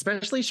shirts,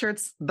 especially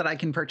shirts that I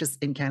can purchase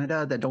in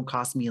Canada that don't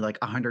cost me like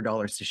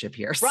 $100 to ship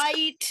here.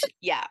 Right?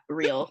 Yeah,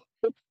 real.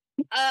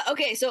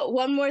 Okay, so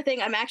one more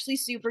thing. I'm actually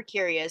super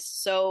curious.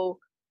 So,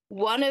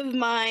 one of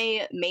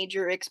my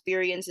major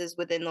experiences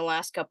within the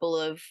last couple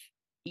of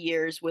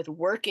years with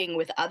working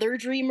with other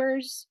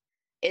dreamers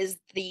is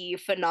the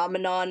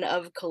phenomenon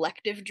of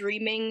collective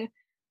dreaming,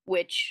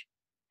 which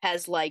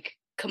has like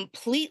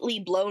completely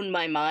blown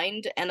my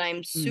mind. And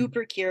I'm Mm.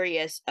 super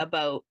curious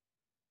about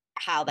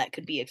how that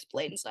could be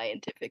explained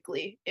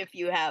scientifically if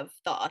you have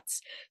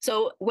thoughts.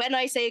 So, when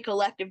I say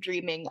collective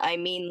dreaming, I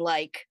mean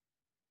like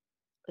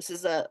this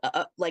is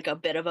like a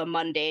bit of a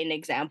mundane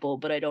example,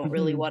 but I don't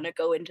really Mhm. want to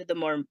go into the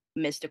more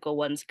mystical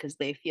ones because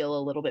they feel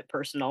a little bit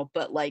personal.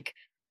 But like,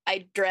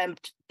 I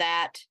dreamt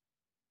that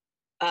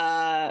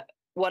uh,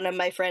 one of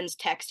my friends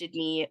texted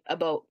me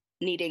about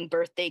needing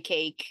birthday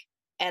cake,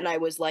 and I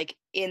was like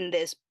in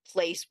this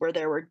place where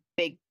there were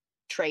big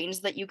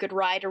trains that you could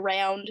ride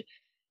around.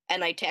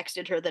 And I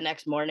texted her the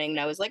next morning, and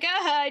I was like,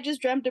 "Ah, I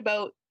just dreamt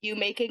about you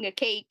making a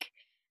cake,"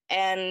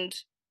 and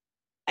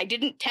I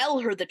didn't tell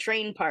her the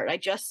train part. I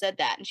just said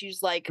that. And she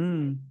was like,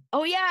 Mm.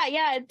 "Oh yeah,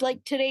 yeah, it's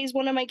like today's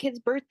one of my kids'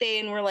 birthday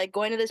and we're like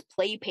going to this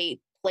play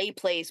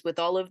place with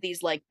all of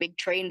these like big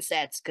train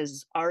sets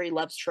cuz Ari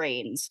loves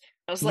trains."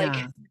 I was like,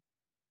 Yeah.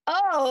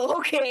 "Oh,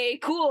 okay,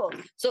 cool."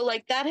 So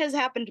like that has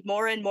happened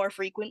more and more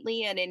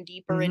frequently and in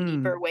deeper and Mhm.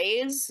 deeper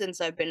ways since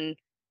I've been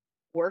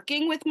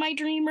working with my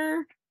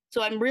dreamer.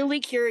 So I'm really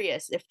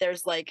curious if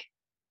there's like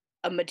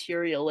a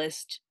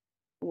materialist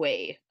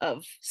way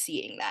of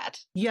seeing that.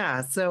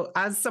 Yeah. So,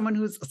 as someone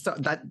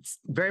that's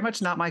very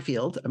much not my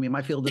field. I mean,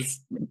 my field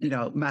is,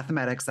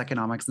 mathematics,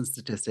 economics, and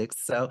statistics.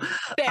 So,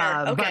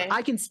 Fair. but Okay.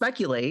 I can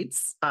speculate.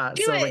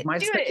 Do So, like, it. my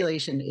Do it.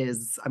 speculation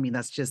is, I mean,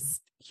 that's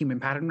just human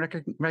pattern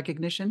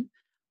recognition.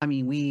 I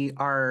mean, we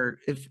are,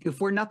 if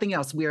we're nothing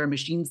else, we are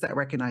machines that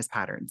recognize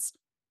patterns.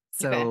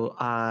 Okay. So,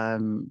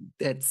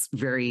 that's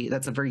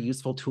a very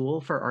useful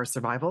tool for our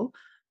survival.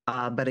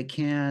 But it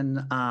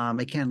can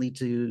lead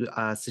to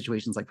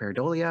situations like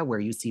pareidolia, where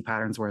you see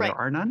patterns where there Right.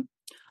 are none,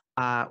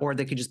 or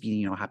they could just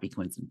be happy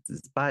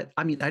coincidences. But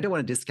I mean, I don't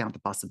want to discount the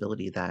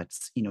possibility that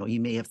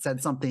you may have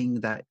said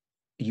something that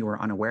you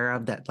were unaware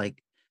of that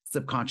like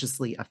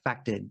subconsciously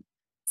affected.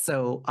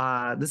 So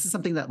this is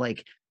something that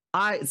like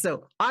I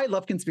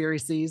love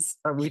conspiracies.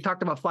 We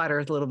talked about flat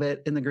Earth a little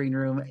bit in the green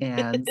room,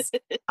 and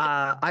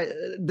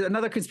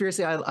another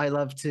conspiracy I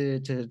love to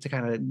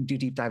kind of do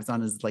deep dives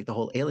on is like the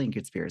whole alien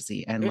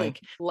conspiracy, and like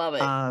Love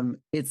it.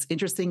 it's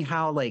interesting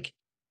how like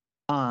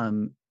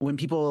when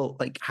people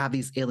like have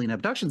these alien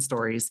abduction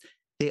stories,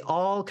 they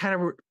all kind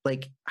of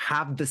like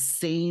have the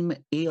same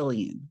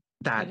alien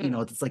that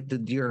Mhm. it's like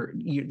your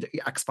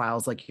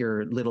X-Files, like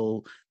the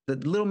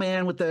little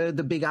man with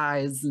the big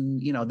eyes, and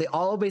they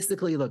all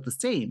basically look the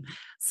same.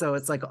 So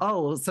it's like,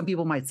 oh, some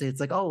people might say it's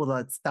like, oh,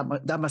 well,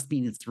 that must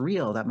mean it's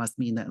real. That must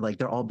mean that like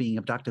they're all being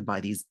abducted by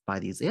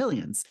these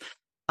aliens.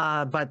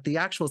 But the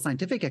actual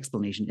scientific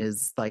explanation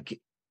is like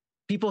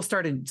people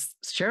started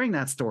sharing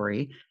that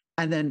story,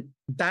 and then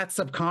that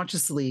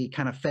subconsciously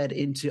kind of fed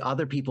into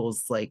other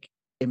people's like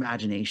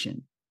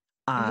imagination.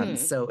 Mhm.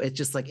 So it's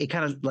just like it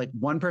kind of like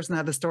one person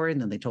had the story, and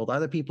then they told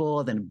other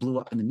people, then it blew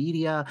up in the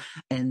media,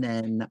 and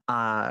then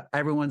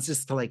everyone's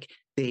just like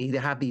they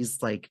have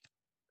these like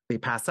they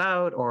pass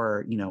out,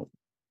 or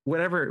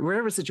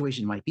whatever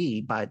situation might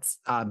be, but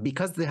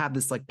because they have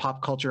this like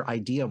pop culture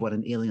idea of what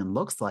an alien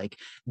looks like,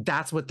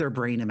 that's what their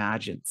brain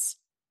imagines.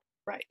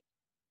 Right.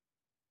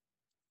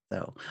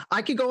 So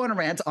I could go on a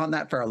rant on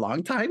that for a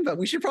long time, but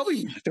we should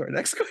probably move to our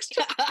next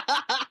question.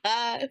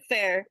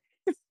 Fair.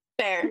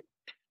 Fair.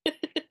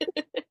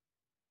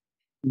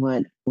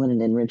 what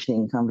an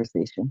enriching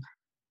conversation.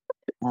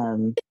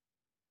 Um,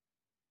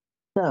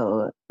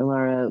 so,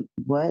 Laura,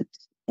 what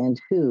and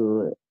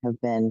who have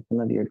been some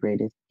of your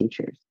greatest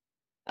teachers?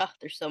 Oh,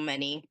 there's so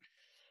many.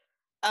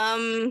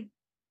 Um,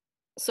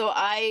 so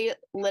I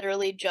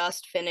literally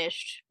just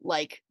finished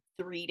like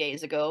 3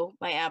 days ago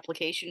my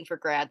application for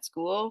grad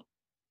school.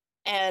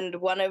 And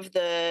one of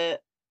the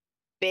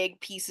big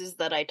pieces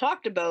that I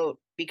talked about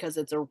because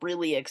it's a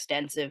really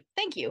extensive,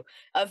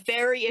 a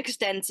very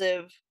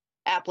extensive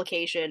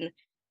application,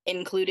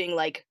 including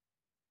like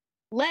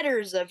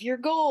letters of your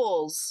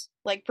goals,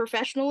 like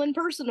professional and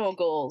personal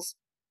goals.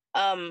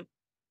 And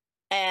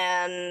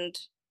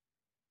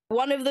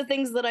one of the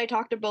things that I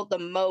talked about the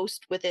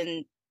most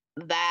within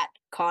that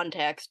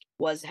context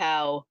was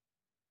how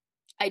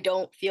I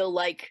don't feel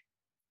like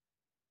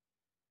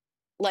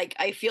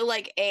I feel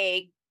like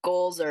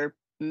goals are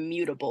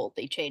mutable.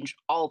 They change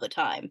all the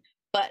time.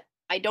 But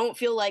I don't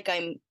feel like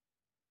I'm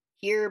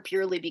here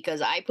purely because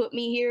I put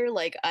me here.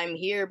 Like, I'm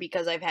here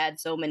because I've had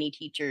so many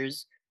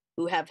teachers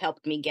who have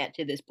helped me get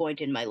to this point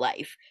in my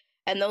life.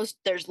 And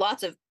there's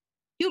lots of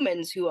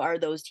humans who are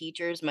those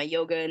teachers. My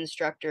yoga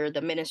instructor,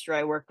 the minister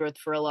I worked with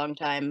for a long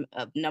time,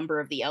 a number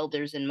of the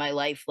elders in my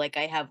life. Like,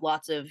 I have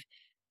lots of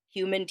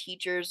human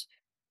teachers,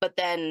 but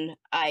then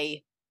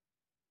I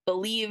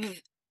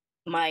believe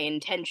my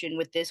intention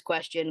with this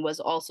question was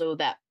also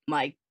that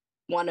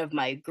one of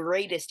my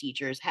greatest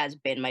teachers has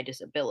been my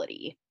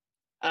disability.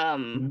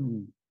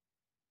 So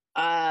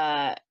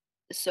I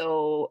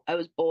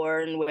was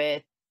born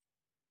with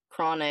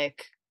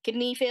chronic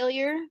kidney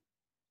failure,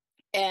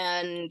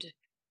 and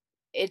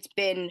it's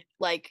been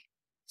like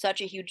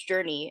such a huge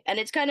journey. And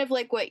it's kind of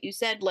like what you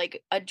said,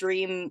 like a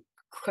dream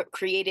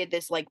created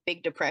this like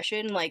big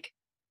depression. Like,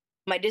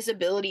 my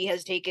disability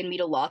has taken me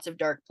to lots of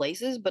dark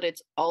places, but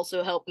it's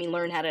also helped me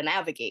learn how to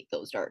navigate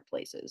those dark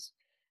places.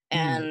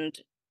 And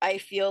I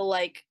feel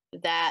like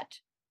that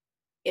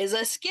is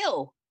a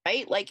skill,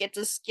 right? Like, it's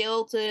a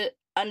skill to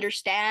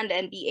understand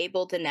and be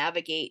able to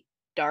navigate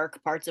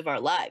dark parts of our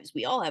lives.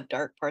 We all have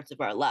dark parts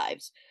of our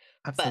lives.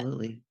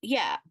 Absolutely.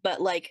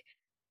 But like,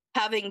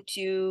 having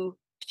to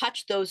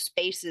touch those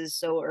spaces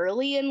so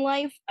early in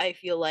life, I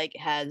feel like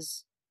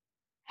has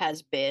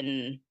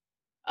been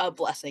a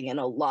blessing in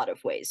a lot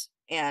of ways.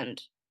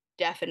 And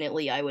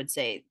definitely I would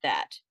say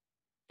that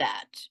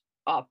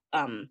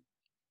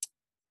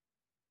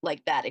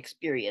like that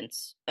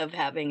experience of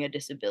having a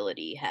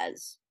disability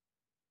has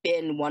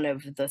been one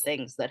of the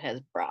things that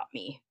has brought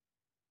me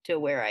to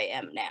where I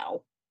am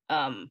now.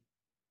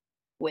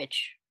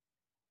 Which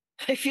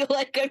I feel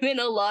like I'm in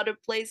a lot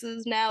of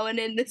places now and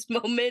in this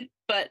moment,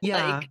 but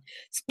like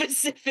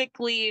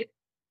specifically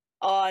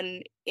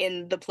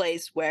in the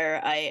place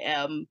where I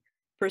am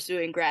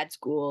pursuing grad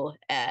school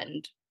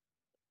and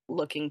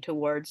looking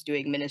towards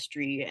doing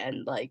ministry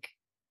and like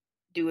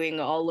doing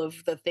all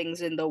of the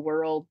things in the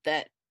world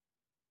that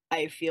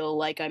I feel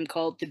like I'm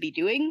called to be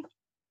doing.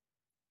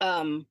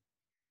 But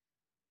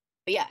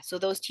yeah, so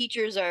those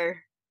teachers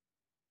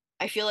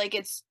I feel like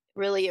it's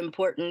really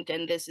important,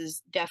 and this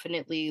is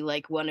definitely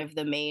like one of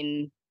the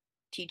main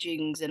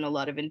teachings in a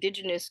lot of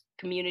Indigenous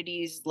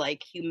communities.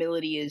 Like,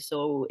 humility is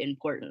so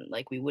important.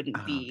 Like, we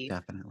wouldn't be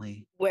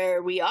definitely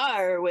where we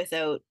are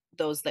without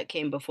those that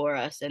came before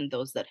us and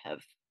those that have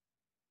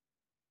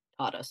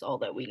taught us all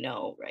that we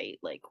know, right?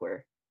 Like,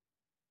 we're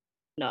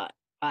not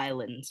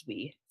islands.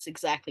 It's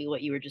exactly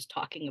what you were just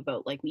talking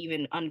about. Like, we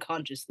even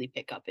unconsciously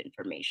pick up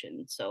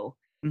information. So,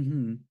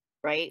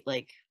 right?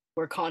 Like,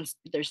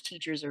 there's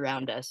teachers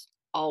around us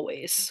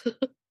always.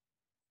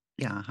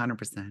 Yeah,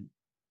 100%.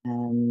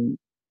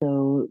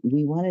 So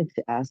we wanted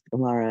to ask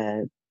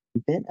Ilara a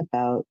bit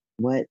about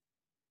what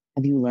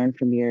have you learned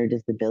from your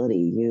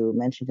disability? You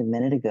mentioned a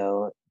minute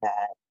ago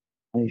that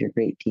one of your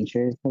great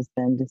teachers has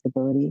been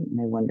disability,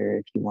 and I wonder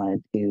if you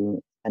wanted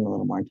to spend a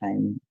little more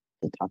time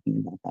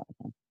talking about that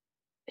with us.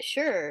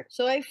 Sure.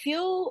 So I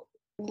feel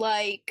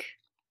like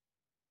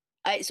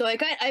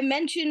I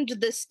mentioned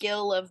the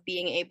skill of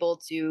being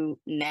able to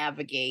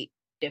navigate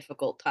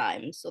difficult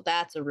times. So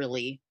that's a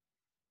really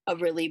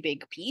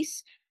big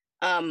piece.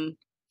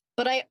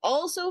 But I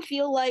also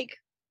feel like,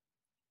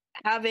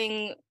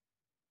 having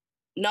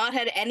not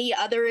had any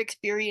other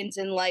experience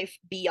in life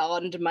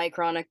beyond my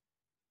chronic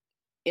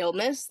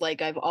illness,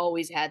 like, I've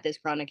always had this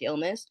chronic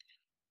illness,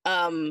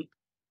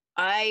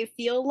 I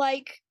feel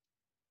like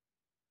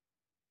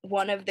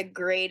one of the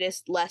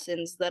greatest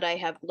lessons that I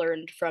have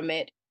learned from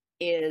it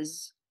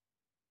is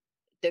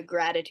the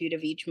gratitude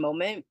of each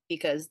moment,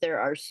 because there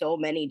are so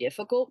many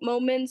difficult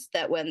moments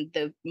that when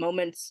the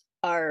moments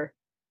are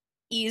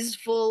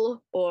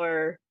easeful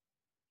or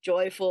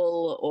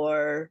joyful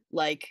or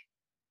like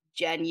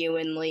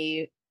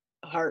genuinely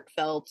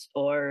heartfelt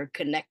or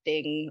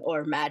connecting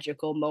or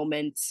magical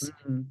moments,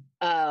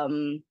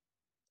 I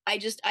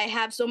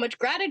have so much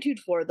gratitude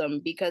for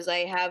them, because I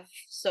have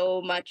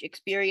so much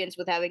experience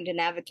with having to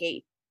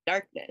navigate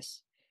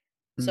darkness.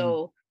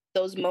 So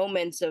those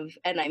moments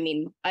and I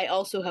mean, I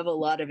also have a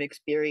lot of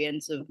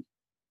experience of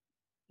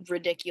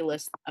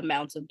ridiculous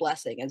amounts of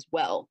blessing as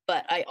well,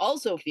 but I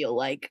also feel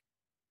like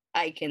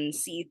I can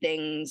see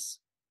things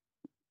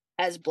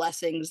as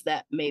blessings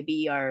that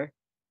maybe are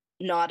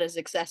not as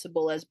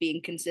accessible as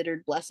being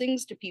considered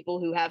blessings to people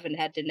who haven't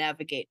had to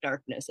navigate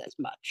darkness as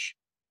much.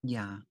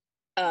 Yeah.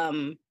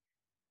 So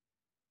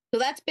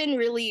that's been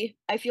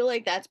I feel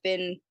like that's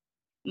been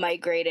my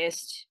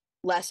greatest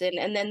lesson.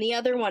 And then the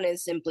other one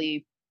is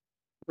simply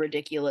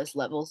ridiculous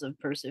levels of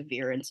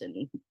perseverance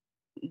and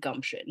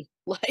gumption.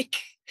 Like,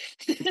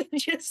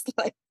 just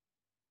like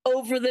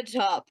over the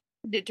top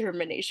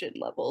determination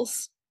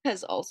levels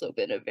has also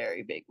been a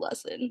very big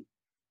lesson.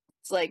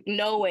 It's like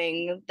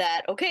knowing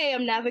that, okay,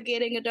 I'm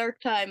navigating a dark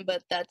time,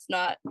 but that's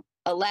not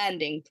a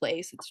landing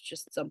place. It's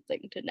just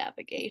something to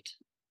navigate.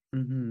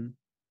 Mm-hmm.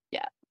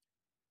 Yeah.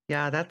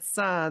 Yeah, that's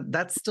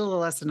still a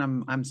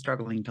lesson I'm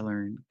struggling to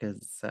learn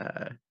because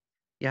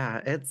yeah,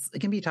 it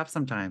can be tough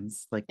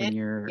sometimes. Like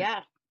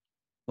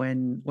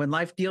when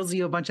life deals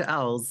you a bunch of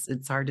L's,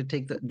 it's hard to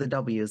take the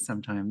W's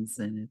sometimes,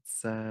 and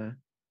it's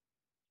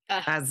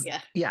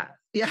yeah.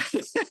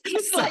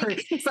 It's Sorry.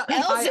 like So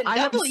L's and I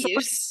have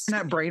W's.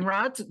 that brain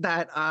rot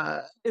that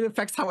it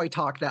affects how I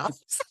talk now.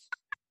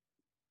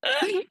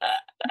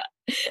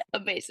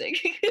 Amazing.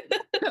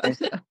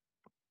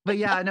 But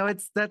yeah, no,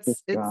 it's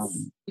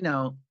strong.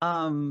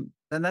 and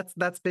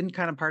that's been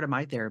kind of part of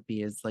my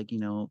therapy is like,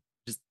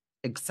 just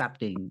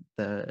accepting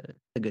the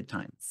good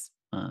times.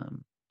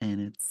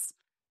 And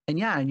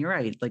you're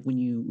right. Like when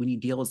you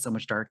deal with so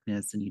much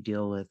darkness and you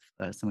deal with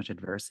so much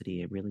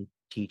adversity, it really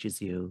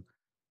teaches you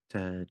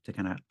to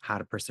kind of how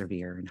to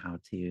persevere and how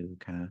to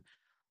kind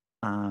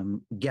of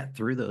get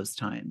through those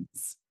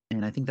times.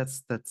 And I think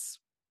that's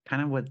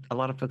kind of what a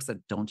lot of folks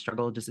that don't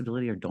struggle with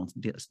disability or don't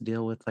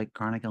deal with like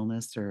chronic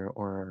illness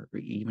or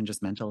even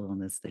just mental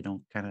illness, they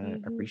don't kind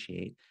of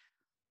appreciate.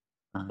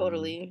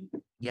 Totally.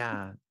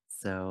 Yeah.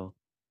 So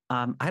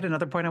I had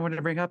another point I wanted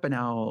to bring up, and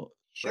now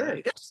sure.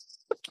 I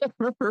can't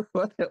remember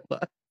what it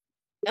was.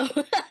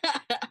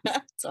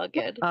 It's all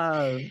good.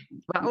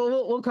 But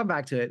we'll come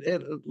back to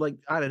it. Like,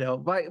 I don't know,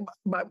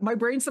 my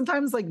brain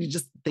sometimes like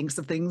just thinks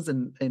of things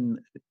in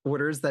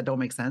orders that don't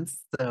make sense.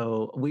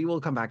 So we will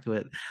come back to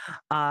it.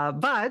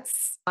 But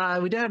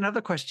we did have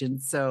another question.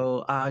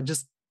 So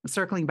just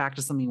circling back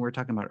to something we were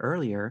talking about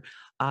earlier.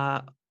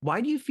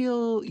 Why do you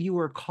feel you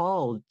were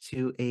called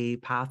to a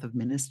path of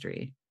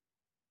ministry?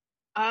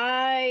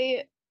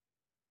 I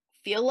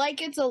feel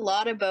like it's a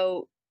lot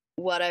about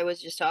what I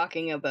was just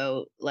talking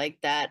about, like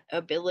that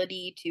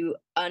ability to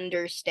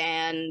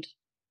understand.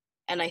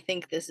 And I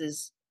think this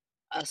is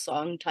a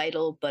song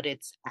title, but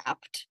it's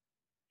apt.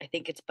 I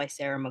think it's by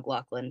Sarah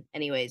McLachlan.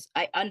 Anyways,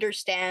 I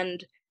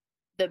understand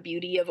the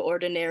beauty of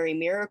ordinary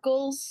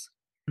miracles.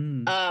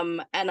 And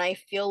I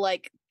feel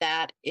like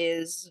that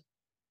is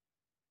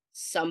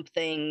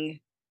something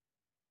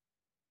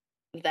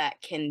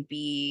that can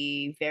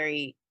be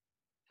very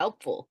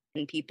helpful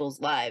in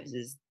people's lives,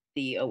 is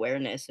the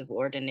awareness of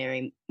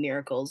ordinary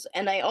miracles.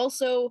 And I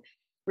also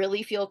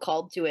really feel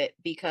called to it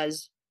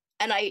because,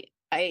 and I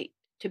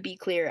to be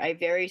clear, I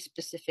very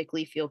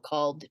specifically feel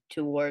called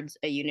towards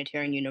a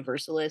Unitarian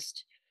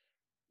Universalist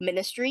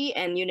ministry,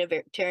 and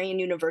Unitarian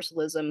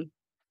Universalism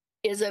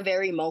is a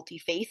very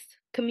multi-faith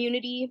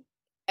community.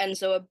 And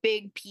so a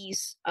big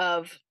piece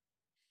of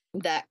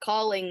that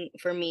calling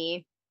for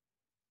me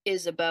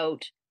is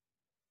about,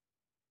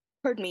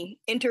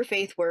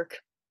 interfaith work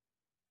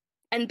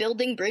and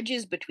building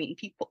bridges between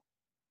people.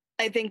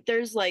 I think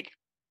there's like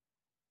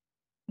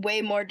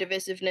way more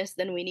divisiveness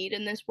than we need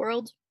in this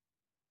world.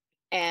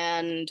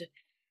 And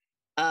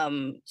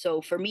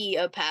so for me,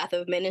 a path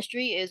of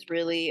ministry is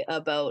really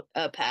about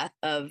a path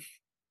of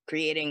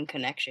creating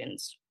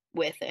connections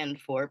with and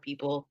for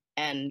people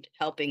and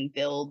helping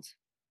build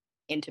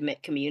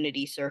intimate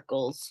community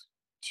circles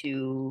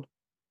to,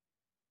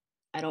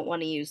 I don't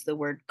want to use the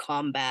word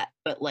combat,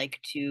 but like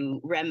to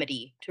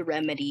remedy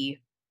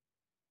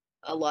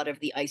a lot of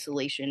the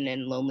isolation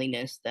and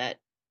loneliness that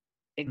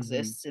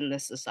exists in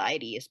this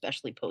society,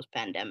 especially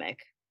post-pandemic.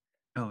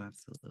 Oh,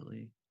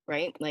 absolutely.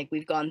 Right? Like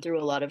we've gone through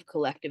a lot of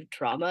collective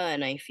trauma,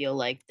 and I feel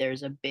like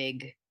there's a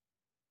big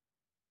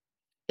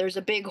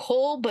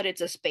hole, but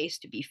it's a space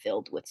to be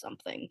filled with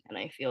something. And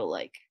I feel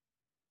like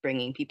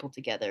bringing people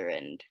together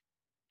and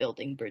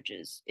building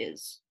bridges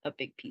is a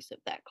big piece of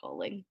that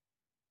calling.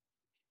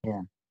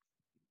 Yeah.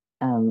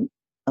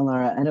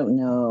 Ilara, I don't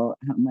know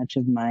how much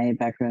of my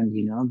background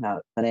you know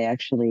about, but I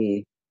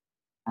actually,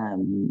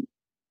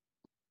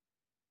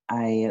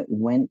 I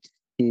went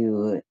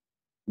to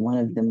one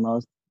of the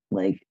most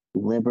like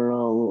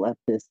liberal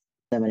leftist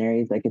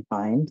seminaries I could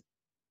find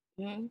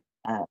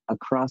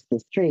across the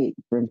street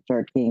from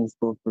Stark King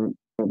School for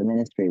the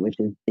Ministry, which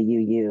is the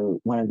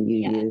UU, one of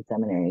the UU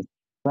seminaries.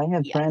 So I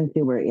have friends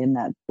who were in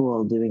that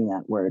school doing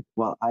that work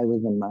while I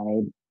was in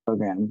my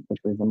program,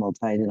 which was a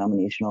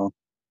multi-denominational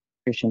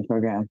Christian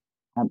program.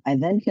 I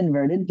then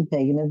converted to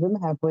paganism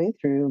halfway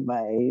through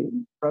my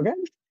program.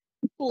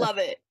 Love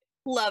it.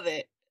 Love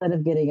it. Instead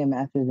of getting a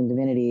master's in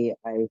divinity,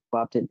 I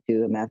swapped it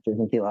to a master's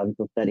in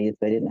theological studies,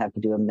 so I didn't have to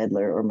do a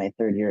midler or my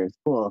third year of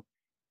school.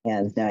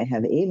 And now I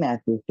have a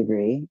master's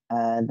degree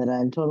that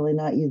I'm totally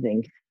not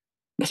using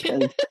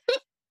because it's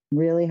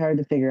really hard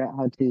to figure out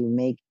how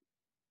to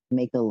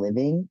make a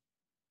living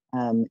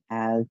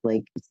as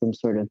like some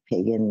sort of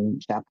pagan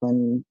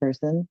chaplain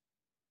person.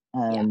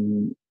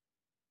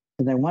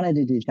 Because I wanted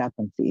to do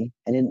chaplaincy.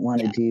 I didn't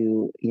want to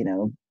do,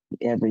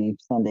 every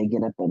Sunday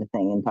get up at a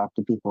thing and talk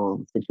to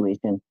people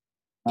situation.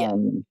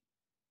 And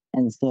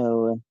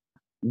so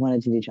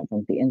wanted to do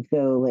chaplaincy. And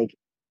so like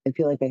I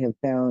feel like I have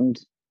found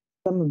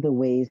some of the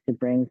ways to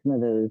bring some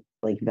of those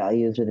like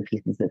values or the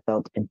pieces that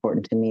felt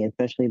important to me,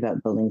 especially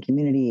about building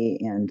community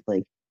and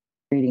like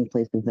creating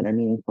places that are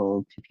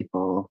meaningful to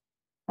people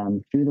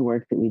through the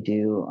work that we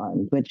do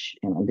on Twitch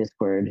and on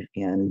Discord.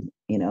 And,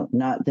 you know,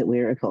 not that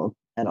we're a cult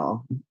at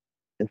all,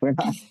 if we're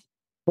not,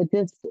 but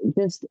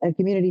just a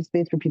community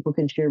space where people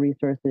can share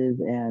resources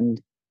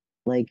and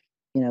like,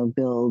 you know,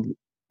 build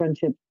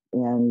friendships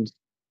and,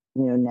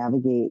 you know,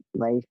 navigate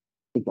life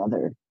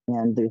together.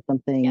 And there's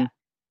something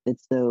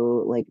that's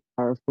so like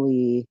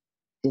powerfully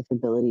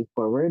disability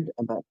forward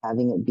about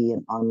having it be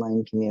an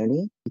online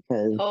community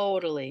because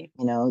totally,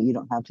 you know, you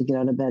don't have to get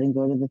out of bed and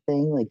go to the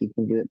thing, like you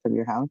can do it from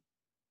your house.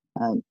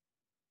 Um,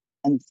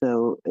 and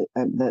so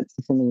that's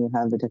assuming you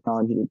have the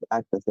technology to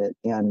access it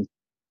and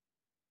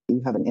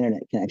you have an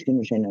internet connection,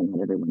 which I know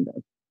not everyone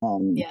does.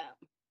 yeah,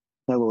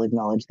 So I will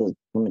acknowledge those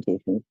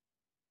limitations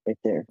right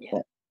there.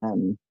 yeah. But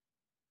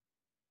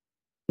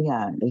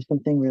yeah, there's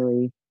something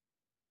really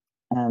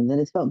that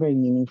has felt very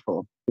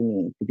meaningful to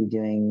me to be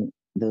doing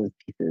those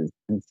pieces.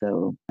 And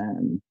so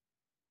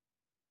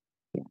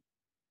yeah,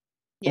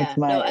 Yeah, that's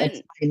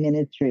my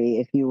ministry,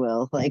 if you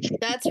will. Like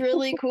that's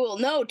really cool.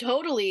 No,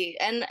 totally.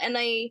 And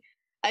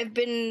I've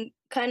been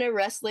kind of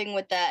wrestling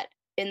with that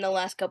in the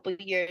last couple of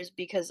years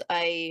because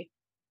I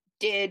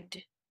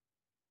did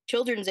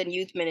children's and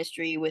youth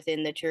ministry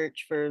within the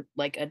church for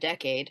like a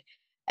decade.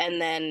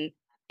 And then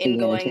in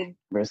going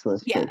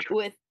Universalist Church.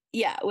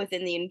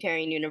 within the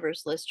Unitarian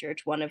Universalist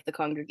Church, one of the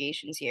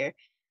congregations here.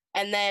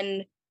 And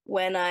then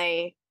when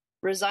I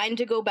resigned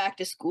to go back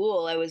to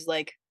school, I was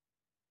like,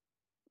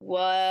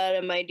 what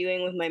am I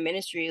doing with my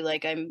ministry?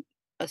 Like, I'm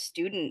a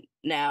student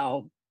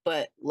now,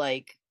 but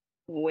like,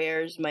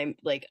 where's my,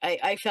 like,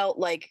 I felt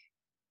like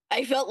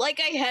I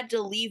had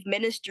to leave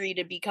ministry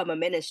to become a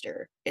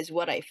minister is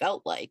what I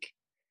felt like.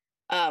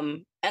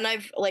 And I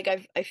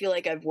feel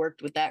like I've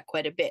worked with that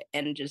quite a bit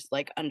and just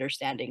like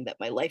understanding that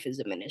my life is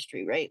a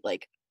ministry, right?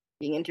 Like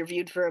being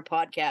interviewed for a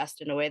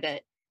podcast in a way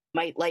that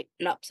might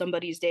lighten up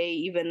somebody's day,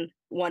 even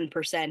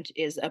 1%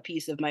 is a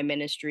piece of my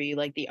ministry.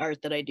 Like the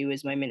art that I do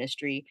is my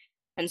ministry.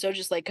 And so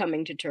just like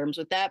coming to terms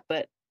with that.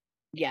 But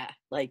yeah,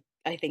 like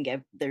I think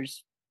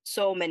there's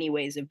so many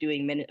ways of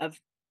doing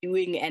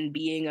and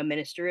being a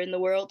minister in the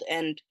world.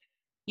 And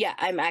yeah,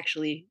 I'm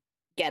actually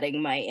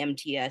getting my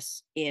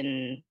MTS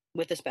in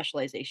with a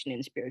specialization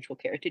in spiritual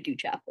care to do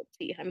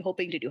chaplaincy. I'm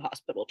hoping to do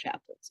hospital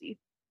chaplaincy.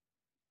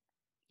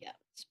 Yeah,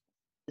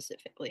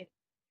 specifically.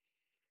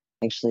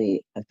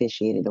 Actually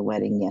officiated a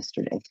wedding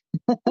yesterday.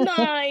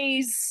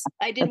 Nice.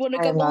 I did one a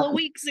couple of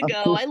weeks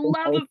ago. I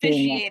love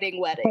officiating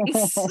weddings.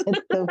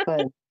 It's so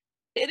fun.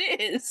 It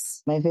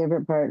is. My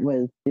favorite part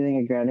was doing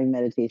a grounding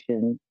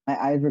meditation. My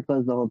eyes were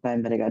closed the whole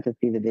time, but I got to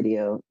see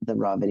the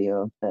raw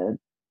video of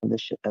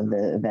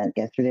the event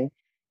yesterday.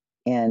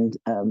 And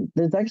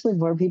there's actually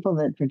more people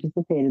that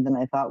participated than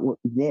I thought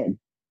did.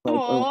 Like,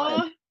 or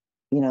would.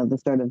 You know, the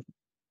sort of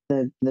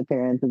the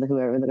parents and the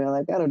whoever that are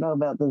like, I don't know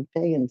about this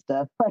pagan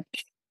stuff.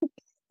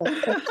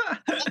 If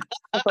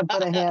I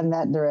put a hand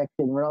that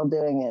direction, we're all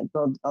doing it.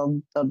 So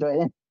I'll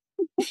join in.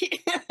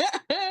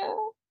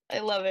 I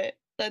love it.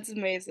 That's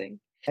amazing.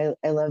 I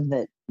love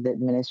that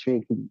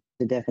ministry,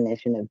 the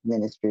definition of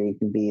ministry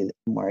can be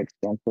more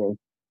expansive,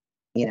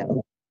 you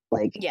know,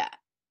 like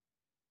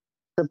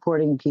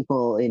supporting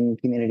people in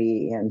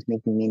community and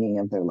making meaning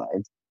of their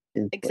lives.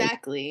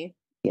 Exactly.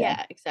 Like,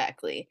 yeah,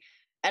 exactly.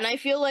 And I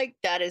feel like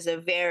that is a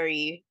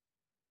very,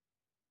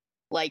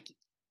 like,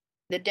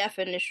 the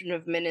definition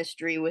of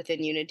ministry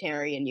within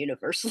Unitarian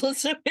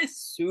Universalism is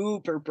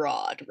super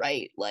broad,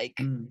 right? Like,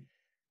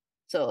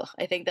 so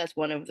I think that's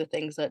one of the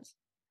things that's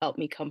helped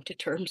me come to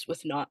terms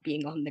with not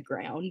being on the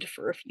ground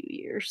for a few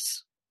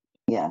years.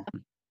 Yeah.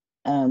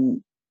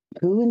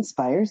 Who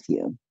inspires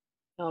you?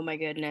 Oh my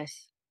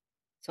goodness.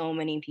 So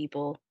many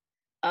people.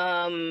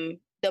 The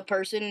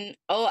person,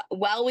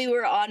 while we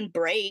were on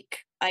break,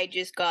 I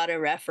just got a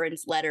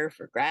reference letter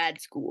for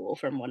grad school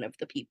from one of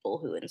the people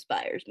who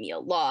inspires me a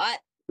lot,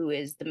 who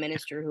is the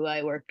minister who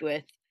I worked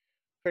with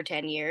for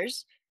 10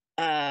 years,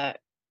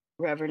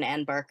 Reverend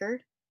Ann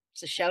Barker.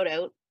 It's a shout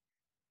out.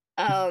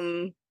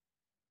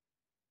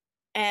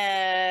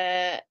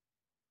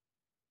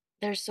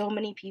 There's so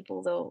many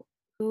people, though,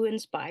 who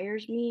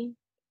inspires me.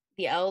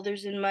 The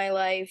elders in my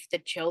life, the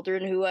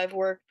children who I've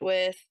worked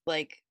with.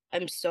 Like,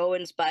 I'm so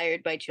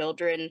inspired by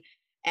children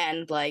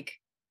and, like,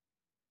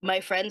 my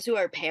friends who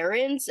are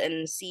parents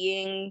and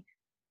seeing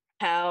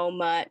how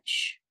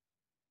much,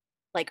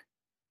 like,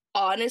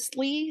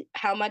 honestly,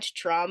 how much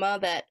trauma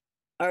that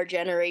our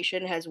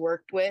generation has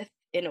worked with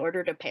in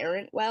order to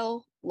parent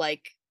well.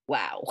 Like,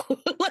 wow.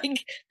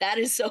 Like, that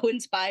is so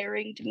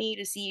inspiring to me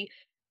to see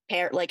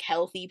like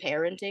healthy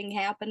parenting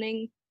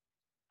happening.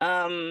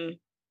 Oh,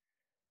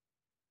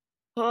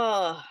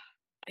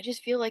 I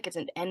just feel like it's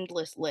an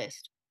endless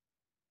list.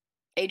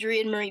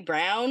 Adrienne Marie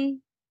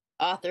Brown,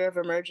 author of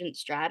Emergent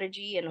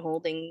Strategy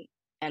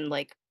and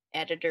like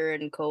editor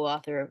and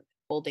co-author of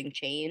Holding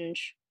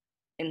Change,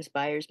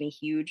 inspires me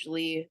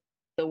hugely.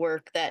 The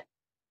work that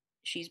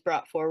she's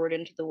brought forward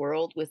into the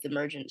world with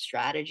emergent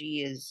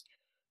strategy is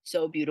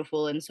so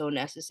beautiful and so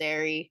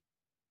necessary.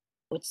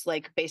 It's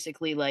like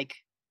basically like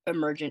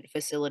emergent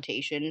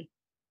facilitation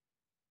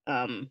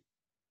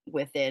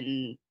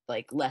within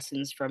like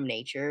lessons from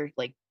nature,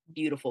 like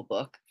beautiful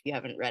book. If you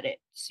haven't read it,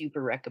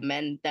 super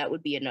recommend. That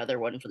would be another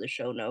one for the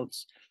show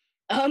notes.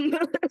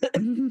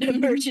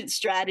 Emergent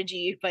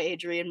Strategy by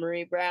Adrienne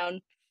Marie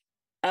Brown.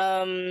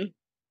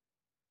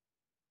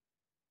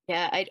 Yeah,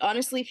 I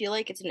honestly feel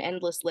like it's an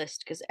endless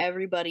list because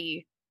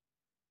everybody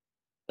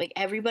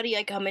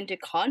I come into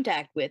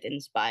contact with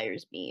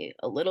inspires me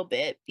a little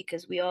bit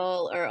because we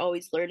all are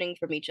always learning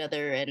from each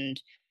other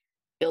and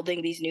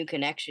building these new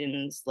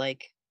connections.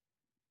 Like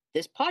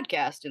this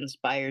podcast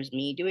inspires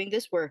me, doing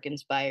this work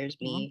inspires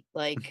me.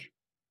 Like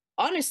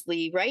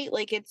honestly, right?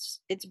 Like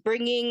it's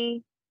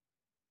bringing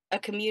a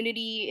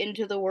community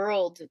into the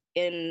world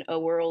in a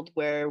world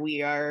where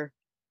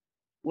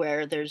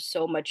there's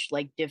so much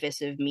like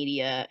divisive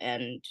media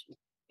and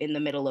in the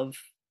middle of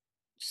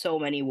so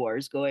many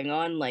wars going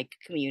on. Like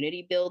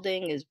community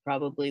building is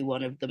probably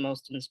one of the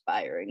most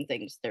inspiring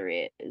things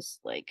there is.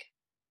 Like,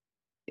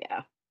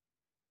 yeah.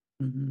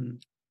 Mm-hmm.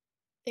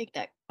 I think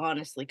that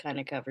honestly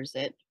kind of covers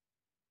it.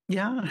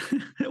 Yeah.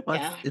 Well,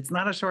 Yeah. it's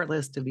not a short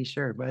list to be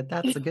sure, but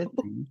that's a good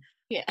thing.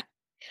 Yeah.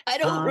 I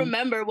don't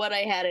remember what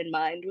I had in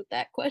mind with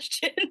that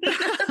question.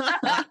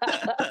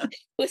 It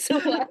was a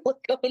while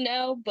ago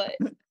now, but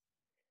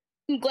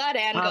I'm glad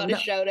Anne got a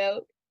shout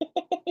out.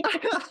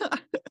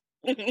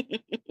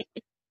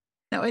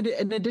 Now,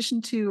 in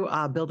addition to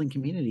building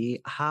community,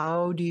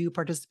 how do you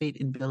participate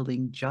in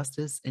building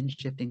justice and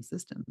shifting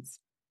systems?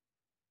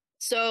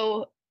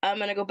 So I'm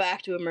going to go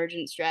back to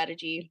emergent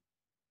strategy.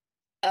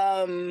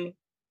 So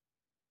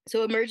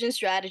emergent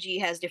strategy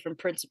has different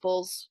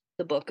principles.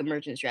 The book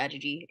Emergent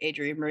Strategy,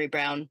 Adrienne Marie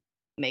Brown,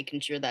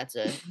 making sure that's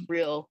a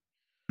real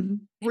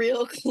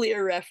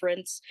clear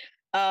reference.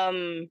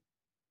 But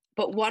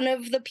one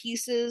of the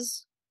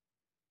pieces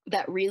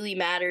that really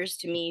matters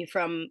to me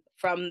from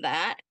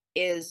that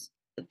is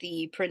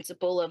the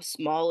principle of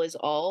small is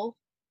all.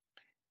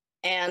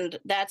 And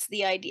that's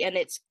the idea, and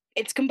it's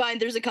combined.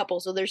 There's a couple.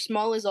 So there's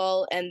small is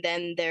all, and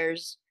then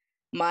there's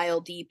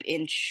mile deep,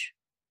 inch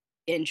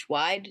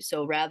wide.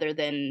 So rather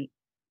than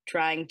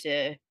trying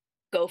to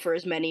go for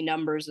as many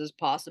numbers as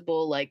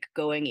possible, like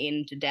going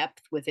into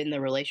depth within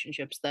the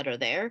relationships that are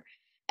there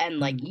and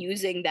like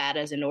using that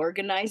as an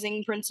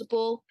organizing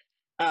principle,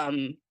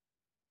 I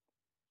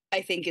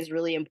think is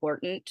really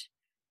important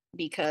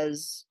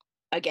because,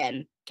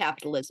 again,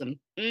 capitalism,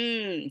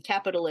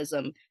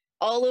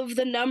 all of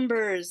the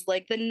numbers,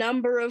 like the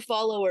number of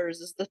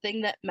followers is the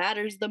thing that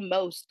matters the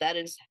most. That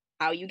is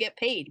how you get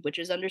paid, which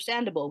is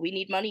understandable. We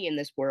need money in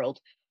this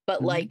world.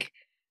 But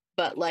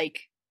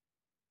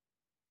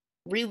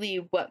really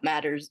what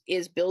matters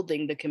is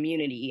building the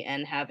community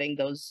and having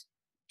those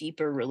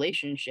deeper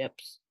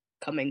relationships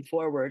coming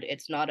forward.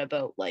 It's not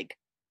about like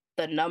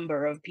the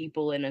number of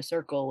people in a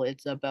circle.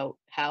 It's about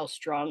how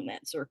strong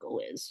that circle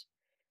is.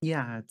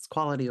 Yeah, it's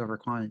quality over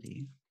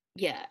quantity.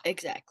 Yeah,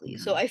 exactly. Yeah.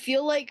 So I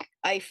feel like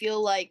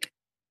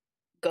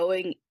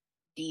going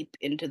deep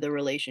into the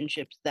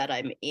relationships that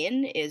I'm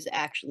in is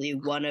actually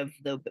one of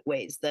the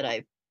ways that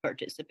I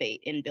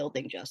participate in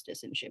building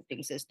justice and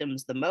shifting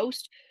systems the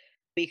most,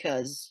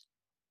 because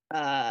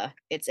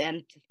it's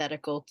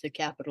antithetical to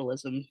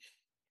capitalism.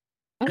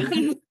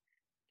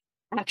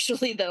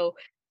 Actually, though,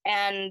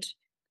 and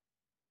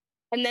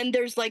then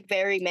there's like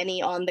very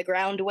many on the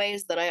ground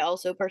ways that I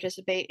also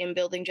participate in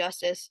building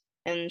justice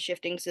and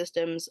shifting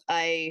systems.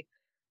 I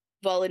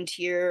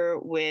volunteer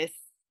with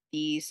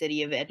the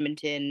City of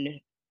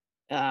Edmonton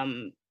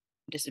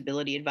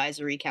Disability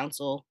Advisory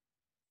Council.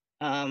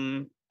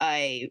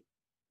 I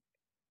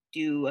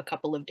do a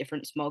couple of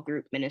different small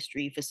group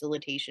ministry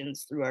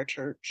facilitations through our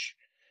church.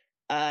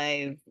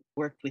 I've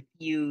worked with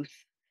youth.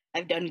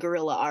 I've done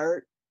guerrilla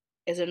art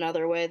is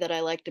another way that I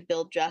like to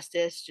build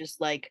justice,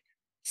 just like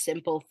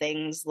simple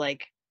things.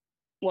 Like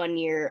one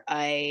year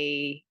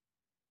I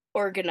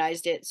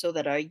organized it so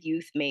that our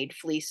youth made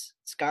fleece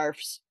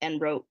scarves and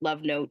wrote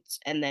love notes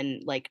and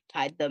then like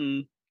tied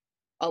them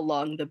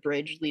along the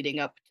bridge leading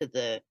up to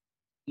the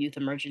youth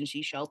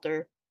emergency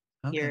shelter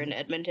here in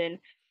Edmonton.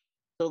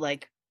 So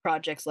like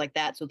projects like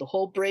that. So the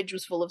whole bridge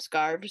was full of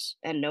scarves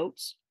and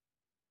notes.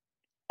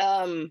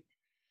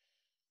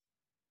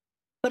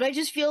 But I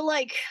just feel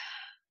like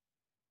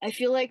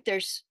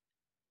there's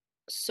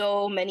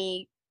so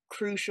many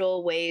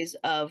crucial ways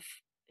of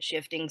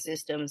shifting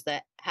systems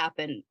that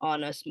happen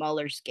on a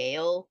smaller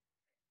scale.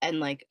 And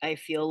like I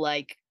feel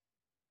like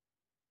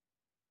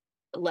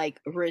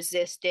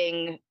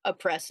resisting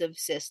oppressive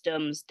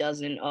systems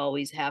doesn't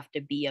always have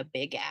to be a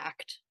big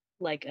act.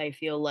 Like I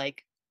feel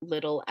like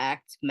little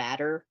acts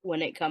matter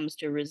when it comes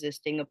to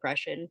resisting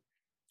oppression.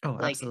 Oh,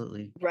 like,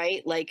 absolutely.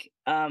 Right? Like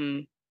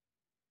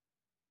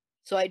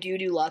so I do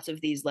lots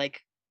of these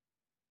like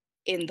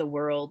in the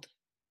world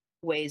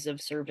ways of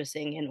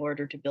servicing in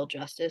order to build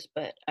justice,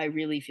 but I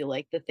really feel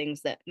like the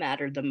things that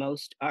matter the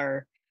most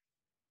are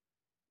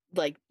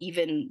like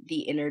even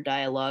the inner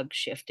dialogue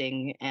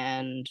shifting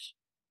and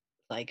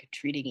like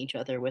treating each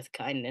other with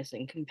kindness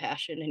and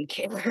compassion and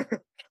care.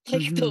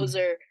 Like Mhm.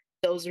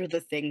 those are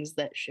the things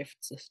that shift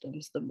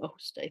systems the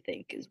most, I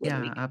think, is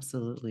when we Yeah, can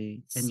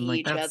absolutely. see And like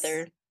each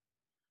other.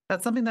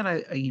 that's something that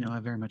I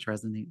very much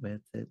resonate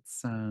with.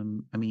 It's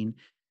I mean,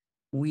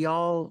 we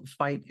all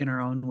fight in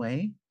our own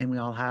way, and we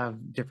all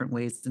have different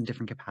ways and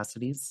different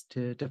capacities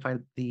to fight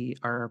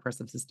our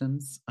oppressive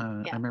systems.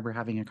 I Yeah. remember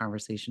having a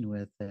conversation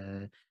with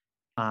a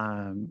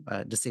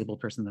disabled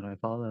person that I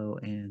follow,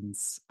 and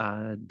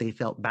they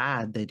felt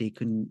bad that they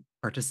couldn't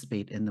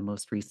participate in the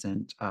most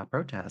recent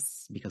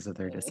protests because of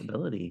their Mm,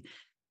 disability.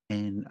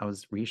 And I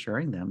was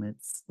reassuring them,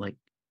 it's like,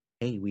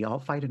 hey, we all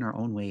fight in our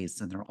own ways,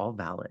 and they're all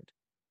valid.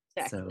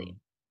 So exactly.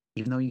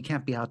 even though you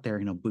can't be out there,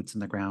 boots in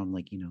the ground,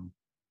 like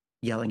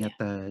yelling Yeah. at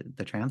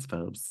the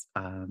transphobes,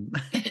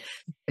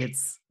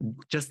 it's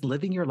just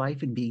living your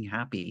life and being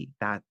happy.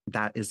 That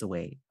is a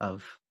way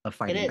of It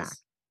fighting back.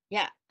 is.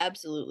 Yeah,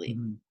 absolutely.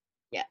 Mhm.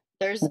 Yeah.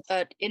 There's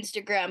an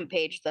Instagram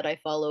page that I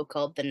follow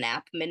called the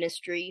Nap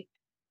Ministry,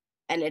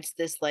 and it's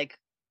this like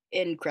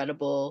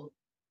incredible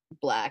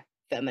Black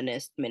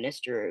feminist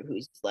minister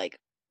who's like,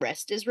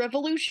 rest is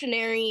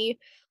revolutionary.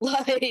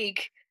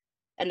 Like,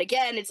 and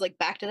again, it's like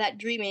back to that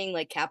dreaming,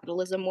 like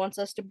capitalism wants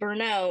us to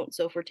burn out.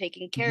 So if we're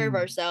taking care of Mhm.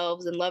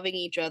 ourselves and loving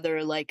each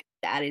other, like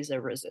that is a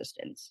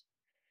resistance.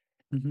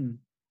 Mhm.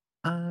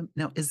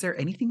 Now, is there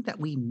anything that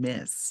we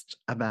missed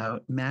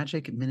about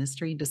magic,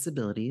 ministry, and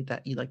disability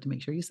that you'd like to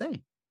make sure you say?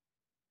 I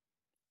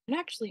don't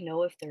actually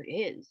know if there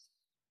is.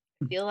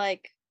 I feel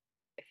like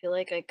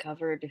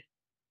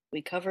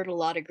we covered a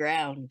lot of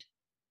ground.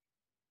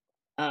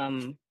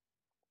 Um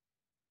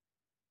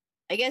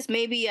I guess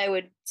maybe I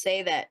would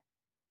say that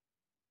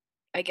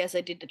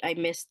I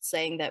missed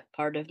saying that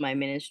part of my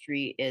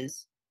ministry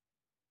is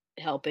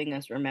helping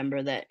us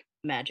remember that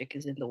magic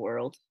is in the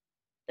world.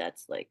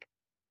 That's like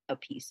a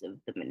piece of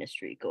the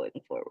ministry going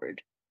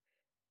forward.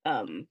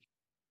 Um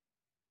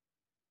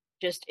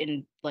just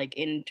in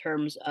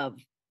terms of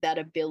that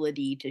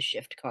ability to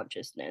shift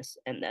consciousness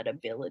and that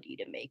ability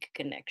to make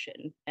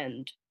connection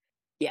and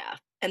yeah,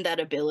 and that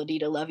ability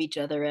to love each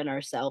other and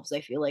ourselves.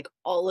 I feel like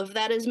all of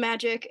that is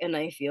magic, and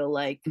I feel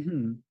like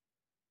Mhm.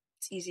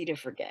 it's easy to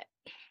forget.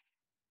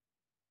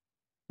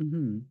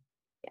 Mhm.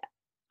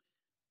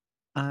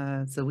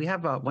 Yeah. So we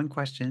have one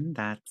question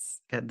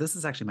this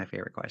is actually my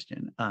favorite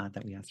question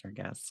that we asked our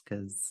guests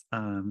because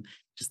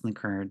just in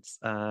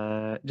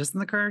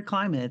the current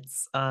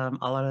climates,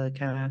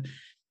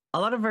 a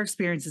lot of our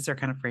experiences are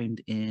kind of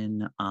framed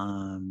in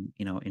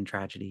in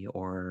tragedy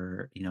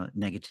or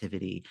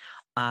negativity,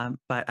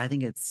 but I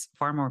think it's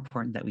far more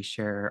important that we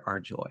share our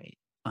joy.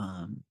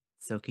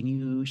 So can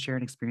you share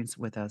an experience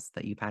with us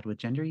that you've had with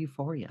gender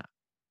euphoria?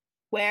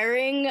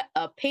 Wearing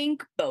a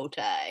pink bow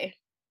tie.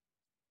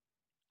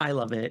 I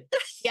love it.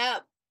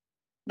 Yep,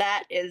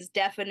 that is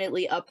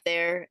definitely up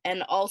there.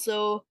 And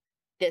also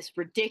this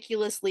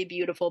ridiculously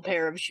beautiful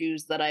pair of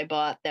shoes that I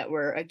bought that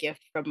were a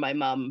gift from my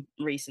mom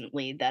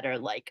recently that are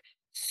like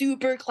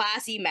super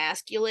classy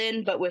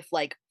masculine, but with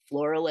like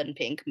floral and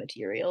pink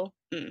material.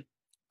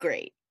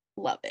 Great.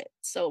 Love it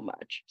so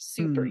much.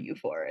 Super Hmm.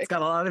 It's euphoric.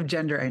 got a lot of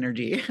gender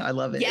energy. I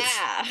love it.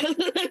 Yeah.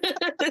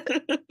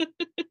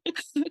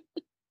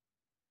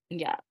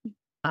 Yeah.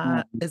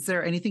 Is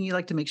there anything you'd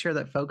like to make sure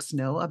that folks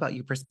know about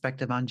your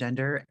perspective on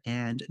gender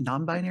and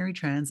non-binary,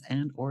 trans,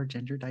 and or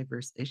gender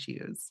diverse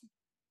issues?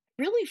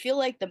 Really feel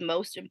like the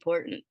most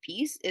important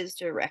piece is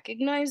to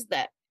recognize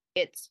that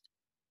it's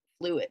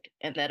fluid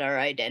and that our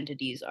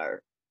identities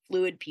are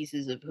fluid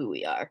pieces of who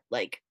we are.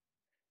 Like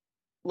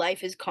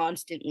life is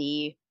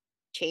constantly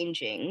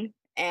changing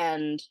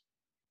and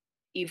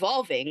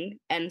evolving,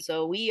 and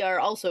so we are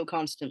also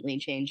constantly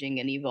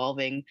changing and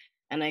evolving,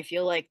 and I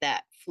feel like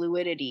that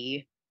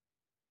fluidity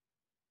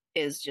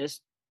is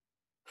just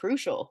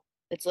crucial.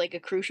 It's like a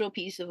crucial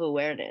piece of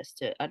awareness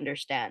to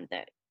understand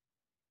that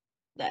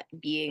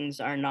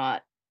beings are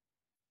not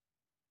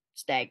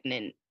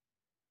stagnant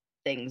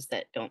things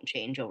that don't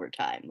change over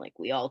time. Like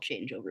we all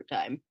change over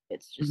time.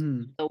 It's just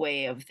Mhm. the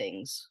way of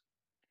things.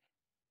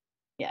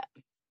 Yeah.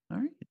 All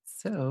right.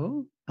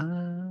 So, all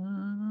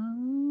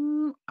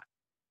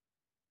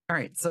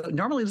right. So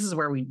normally this is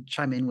where we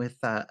chime in with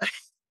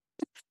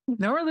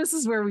normally this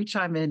is where we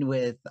chime in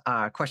with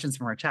questions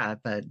from our chat,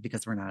 but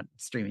because we're not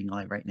streaming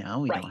live right now,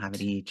 we don't have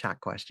Right. any chat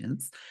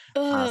questions.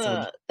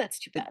 So That's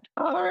too bad.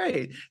 all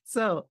right.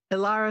 So,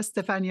 Ilara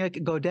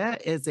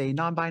Stefaniuk-Gaudet is a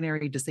non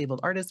binary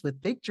disabled artist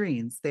with big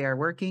dreams. They are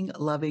working,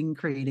 loving,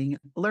 creating,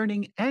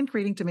 learning, and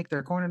creating to make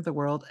their corner of the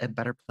world a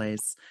better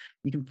place.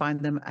 You can find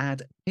them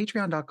at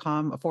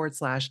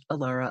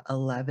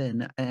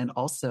patreon.com/Ilara11 and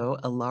also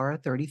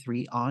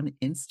Ilara33 on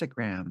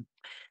Instagram.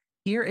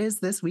 Here is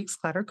this week's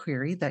Clatter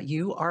Query that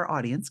you, our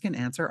audience, can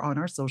answer on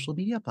our social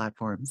media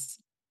platforms.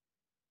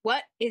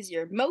 What is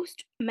your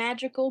most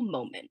magical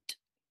moment?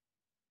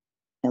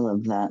 I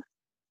love that.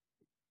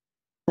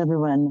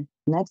 Everyone,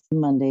 next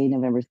Monday,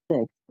 November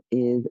 6th,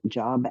 is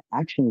Job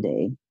Action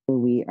Day. So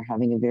we are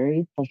having a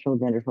very special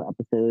Genderful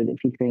episode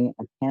featuring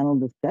a panel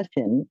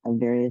discussion of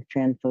various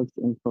trans folks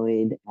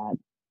employed at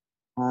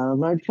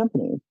large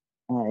companies.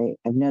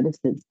 I've noticed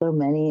that so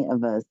many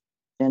of us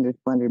gender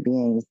splendor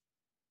beings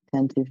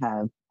tend to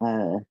have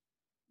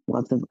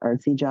lots of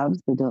artsy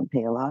jobs that don't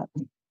pay a lot.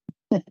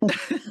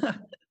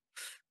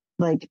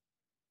 Like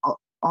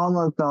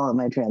almost all of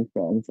my trans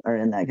friends are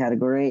in that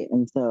category.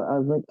 And so I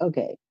was like,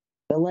 okay,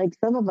 but like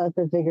some of us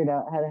have figured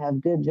out how to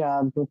have good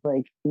jobs with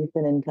like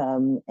decent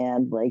income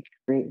and like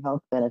great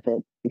health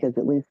benefits, because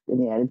at least in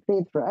the United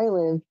States where I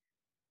live,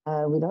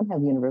 we don't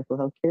have universal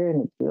health care,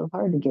 and it's real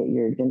hard to get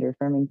your gender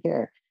affirming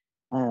care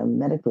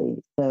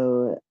medically.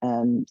 So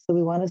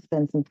we want to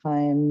spend some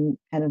time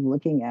kind of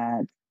looking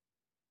at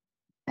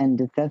and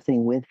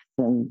discussing with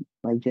some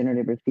like gender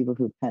diverse people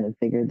who've kind of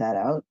figured that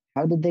out.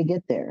 How did they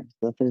get there?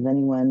 So if there's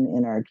anyone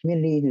in our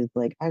community who's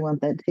like, I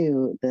want that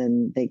too,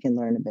 then they can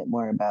learn a bit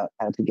more about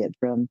how to get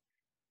from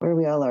where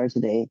we all are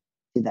today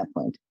to that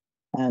point.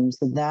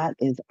 So that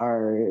is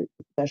our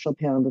special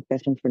panel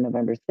discussion for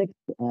November 6th.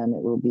 It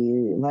will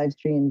be live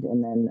streamed,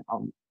 and then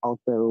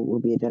also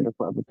will be a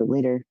Genderful episode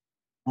later.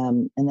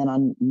 And then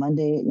on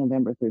Monday,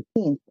 November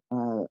 13th,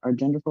 our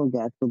Genderful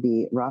guest will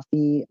be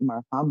Rafi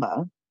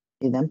Marhaba,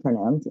 they them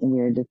pronouns, and we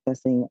are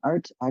discussing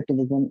art,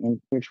 activism, and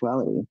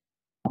spirituality.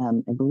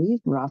 I believe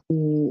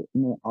Rafi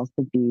may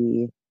also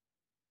be,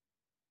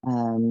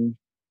 I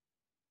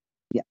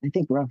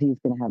think Rafi is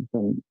going to have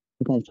some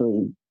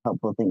potentially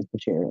helpful things to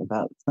share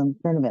about some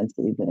current events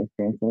that we've been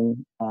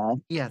experiencing.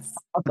 Yes.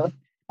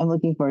 I'm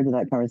looking forward to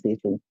that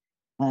conversation.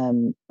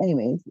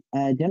 Anyways,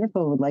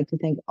 Genderful would like to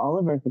thank all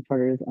of our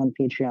supporters on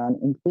Patreon,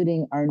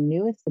 including our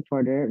newest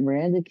supporter,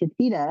 Miranda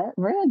Katita.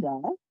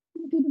 Miranda,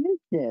 do the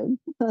mischief.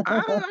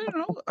 I don't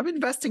know. I'm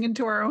investing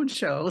into our own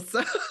show.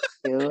 So.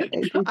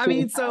 I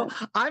mean, so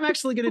I'm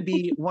actually going to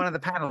be one of the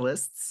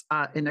panelists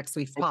in next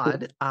week's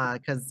pod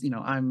because,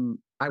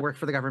 I work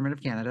for the government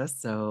of Canada.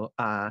 So,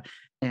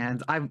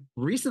 and I've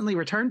recently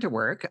returned to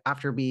work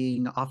after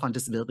being off on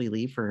disability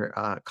leave for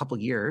a couple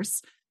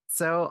years.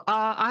 So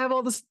I have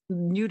all this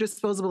new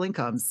disposable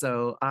income.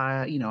 So,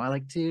 I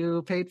like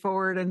to pay it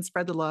forward and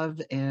spread the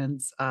love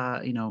and,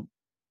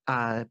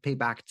 pay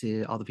back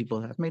to all the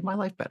people that have made my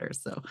life better.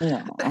 So,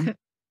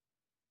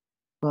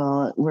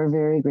 well, we're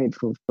very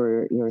grateful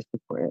for your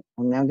support.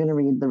 I'm now going to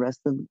read the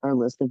rest of our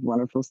list of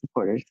wonderful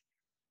supporters.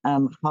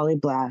 Holly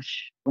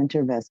Blash,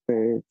 Winter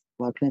Vespers,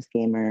 Loch-Ness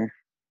Gamer,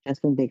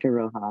 Justin Baker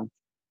Rojas,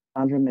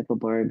 Sandra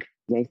Mickelborg,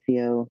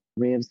 Yaisio,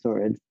 Ray of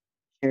Swords,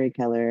 Sherry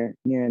Keller,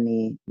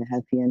 Mirami, the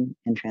Hessian,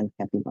 and Trans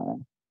Capybara.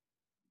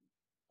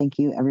 Thank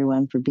you,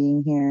 everyone, for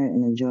being here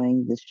and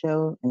enjoying this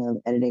show. I know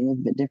the editing was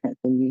a bit different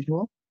than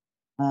usual,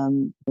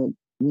 but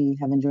we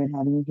have enjoyed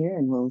having you here,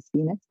 and we'll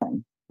see you next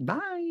time.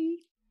 Bye.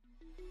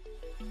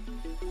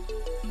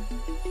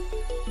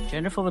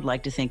 Genderful would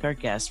like to thank our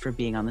guests for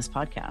being on this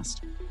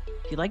podcast.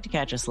 If you'd like to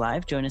catch us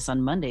live, join us on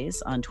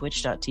Mondays on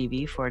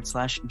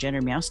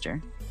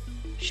twitch.tv/gendermeowster.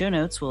 Show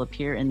notes will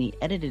appear in the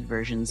edited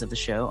versions of the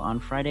show on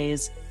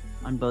Fridays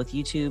on both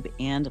YouTube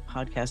and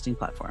podcasting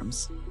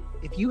platforms.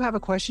 If you have a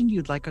question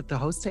you'd like the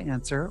host to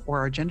answer or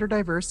are gender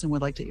diverse and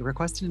would like to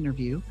request an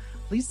interview,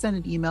 please send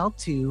an email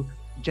to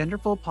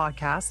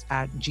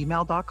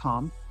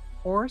genderfulpodcast@gmail.com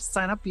or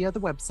sign up via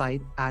the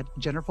website at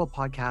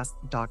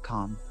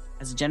genderfulpodcast.com.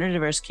 As a gender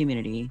diverse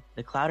community,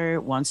 the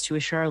Clouder wants to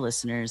assure our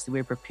listeners that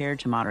we're prepared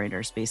to moderate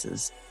our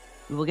spaces.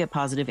 We will get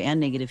positive and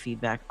negative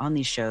feedback on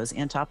these shows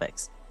and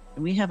topics,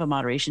 and we have a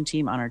moderation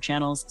team on our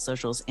channels,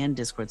 socials, and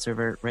Discord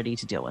server ready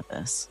to deal with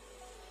this.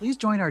 Please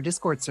join our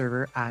Discord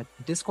server at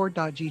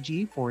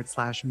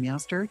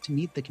discord.gg/meowster to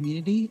meet the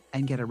community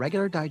and get a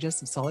regular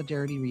digest of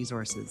solidarity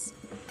resources.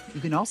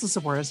 You can also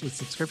support us with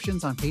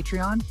subscriptions on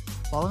Patreon,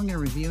 following and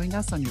reviewing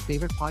us on your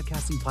favorite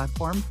podcasting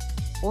platform,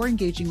 or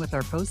engaging with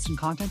our posts and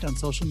content on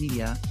social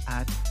media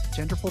at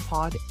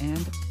GenderfulPod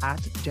and at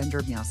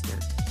GenderMeowster.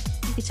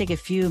 You can take a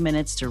few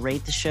minutes to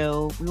rate the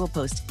show. We will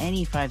post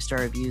any 5-star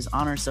reviews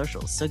on our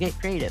socials, so get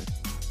creative.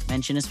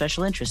 Mention a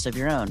special interest of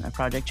your own, a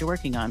project you're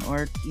working on,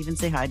 or even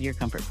say hi to your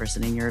comfort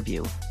person in your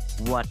review.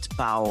 What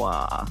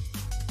power!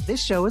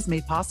 This show is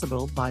made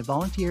possible by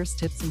volunteers,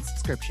 tips, and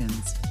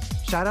subscriptions.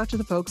 Shout out to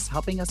the folks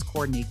helping us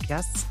coordinate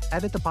guests,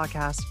 edit the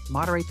podcast,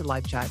 moderate the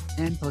live chat,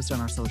 and post on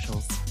our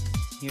socials.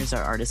 Here's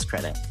our artist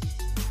credit.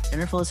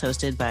 Genderful is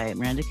hosted by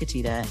Miranda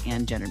Katita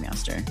and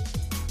GenderMeowster.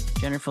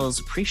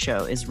 Genderful's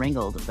pre-show is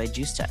wrangled by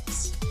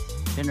JuiceTex.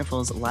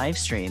 Genderful's live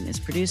stream is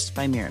produced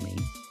by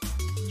Mirami.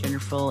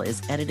 Genderful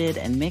is edited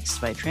and mixed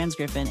by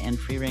Transgriffin and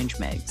Free Range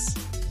Megs.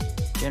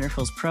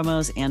 Genderful's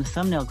promos and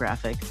thumbnail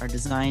graphic are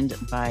designed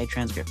by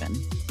Transgriffin.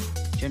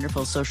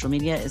 Genderful's social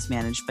media is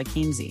managed by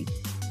Kamesy.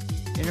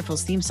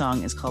 Genderful's theme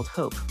song is called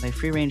Hope by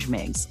Free Range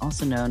Megs,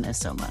 also known as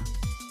Soma.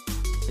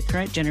 The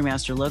current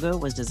GenderMeowster logo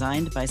was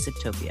designed by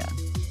Siptopia.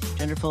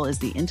 Genderful is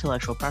the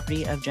intellectual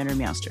property of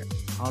GenderMeowster.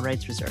 All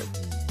rights reserved.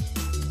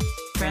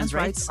 Trans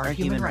rights are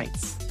human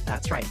rights.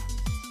 That's right.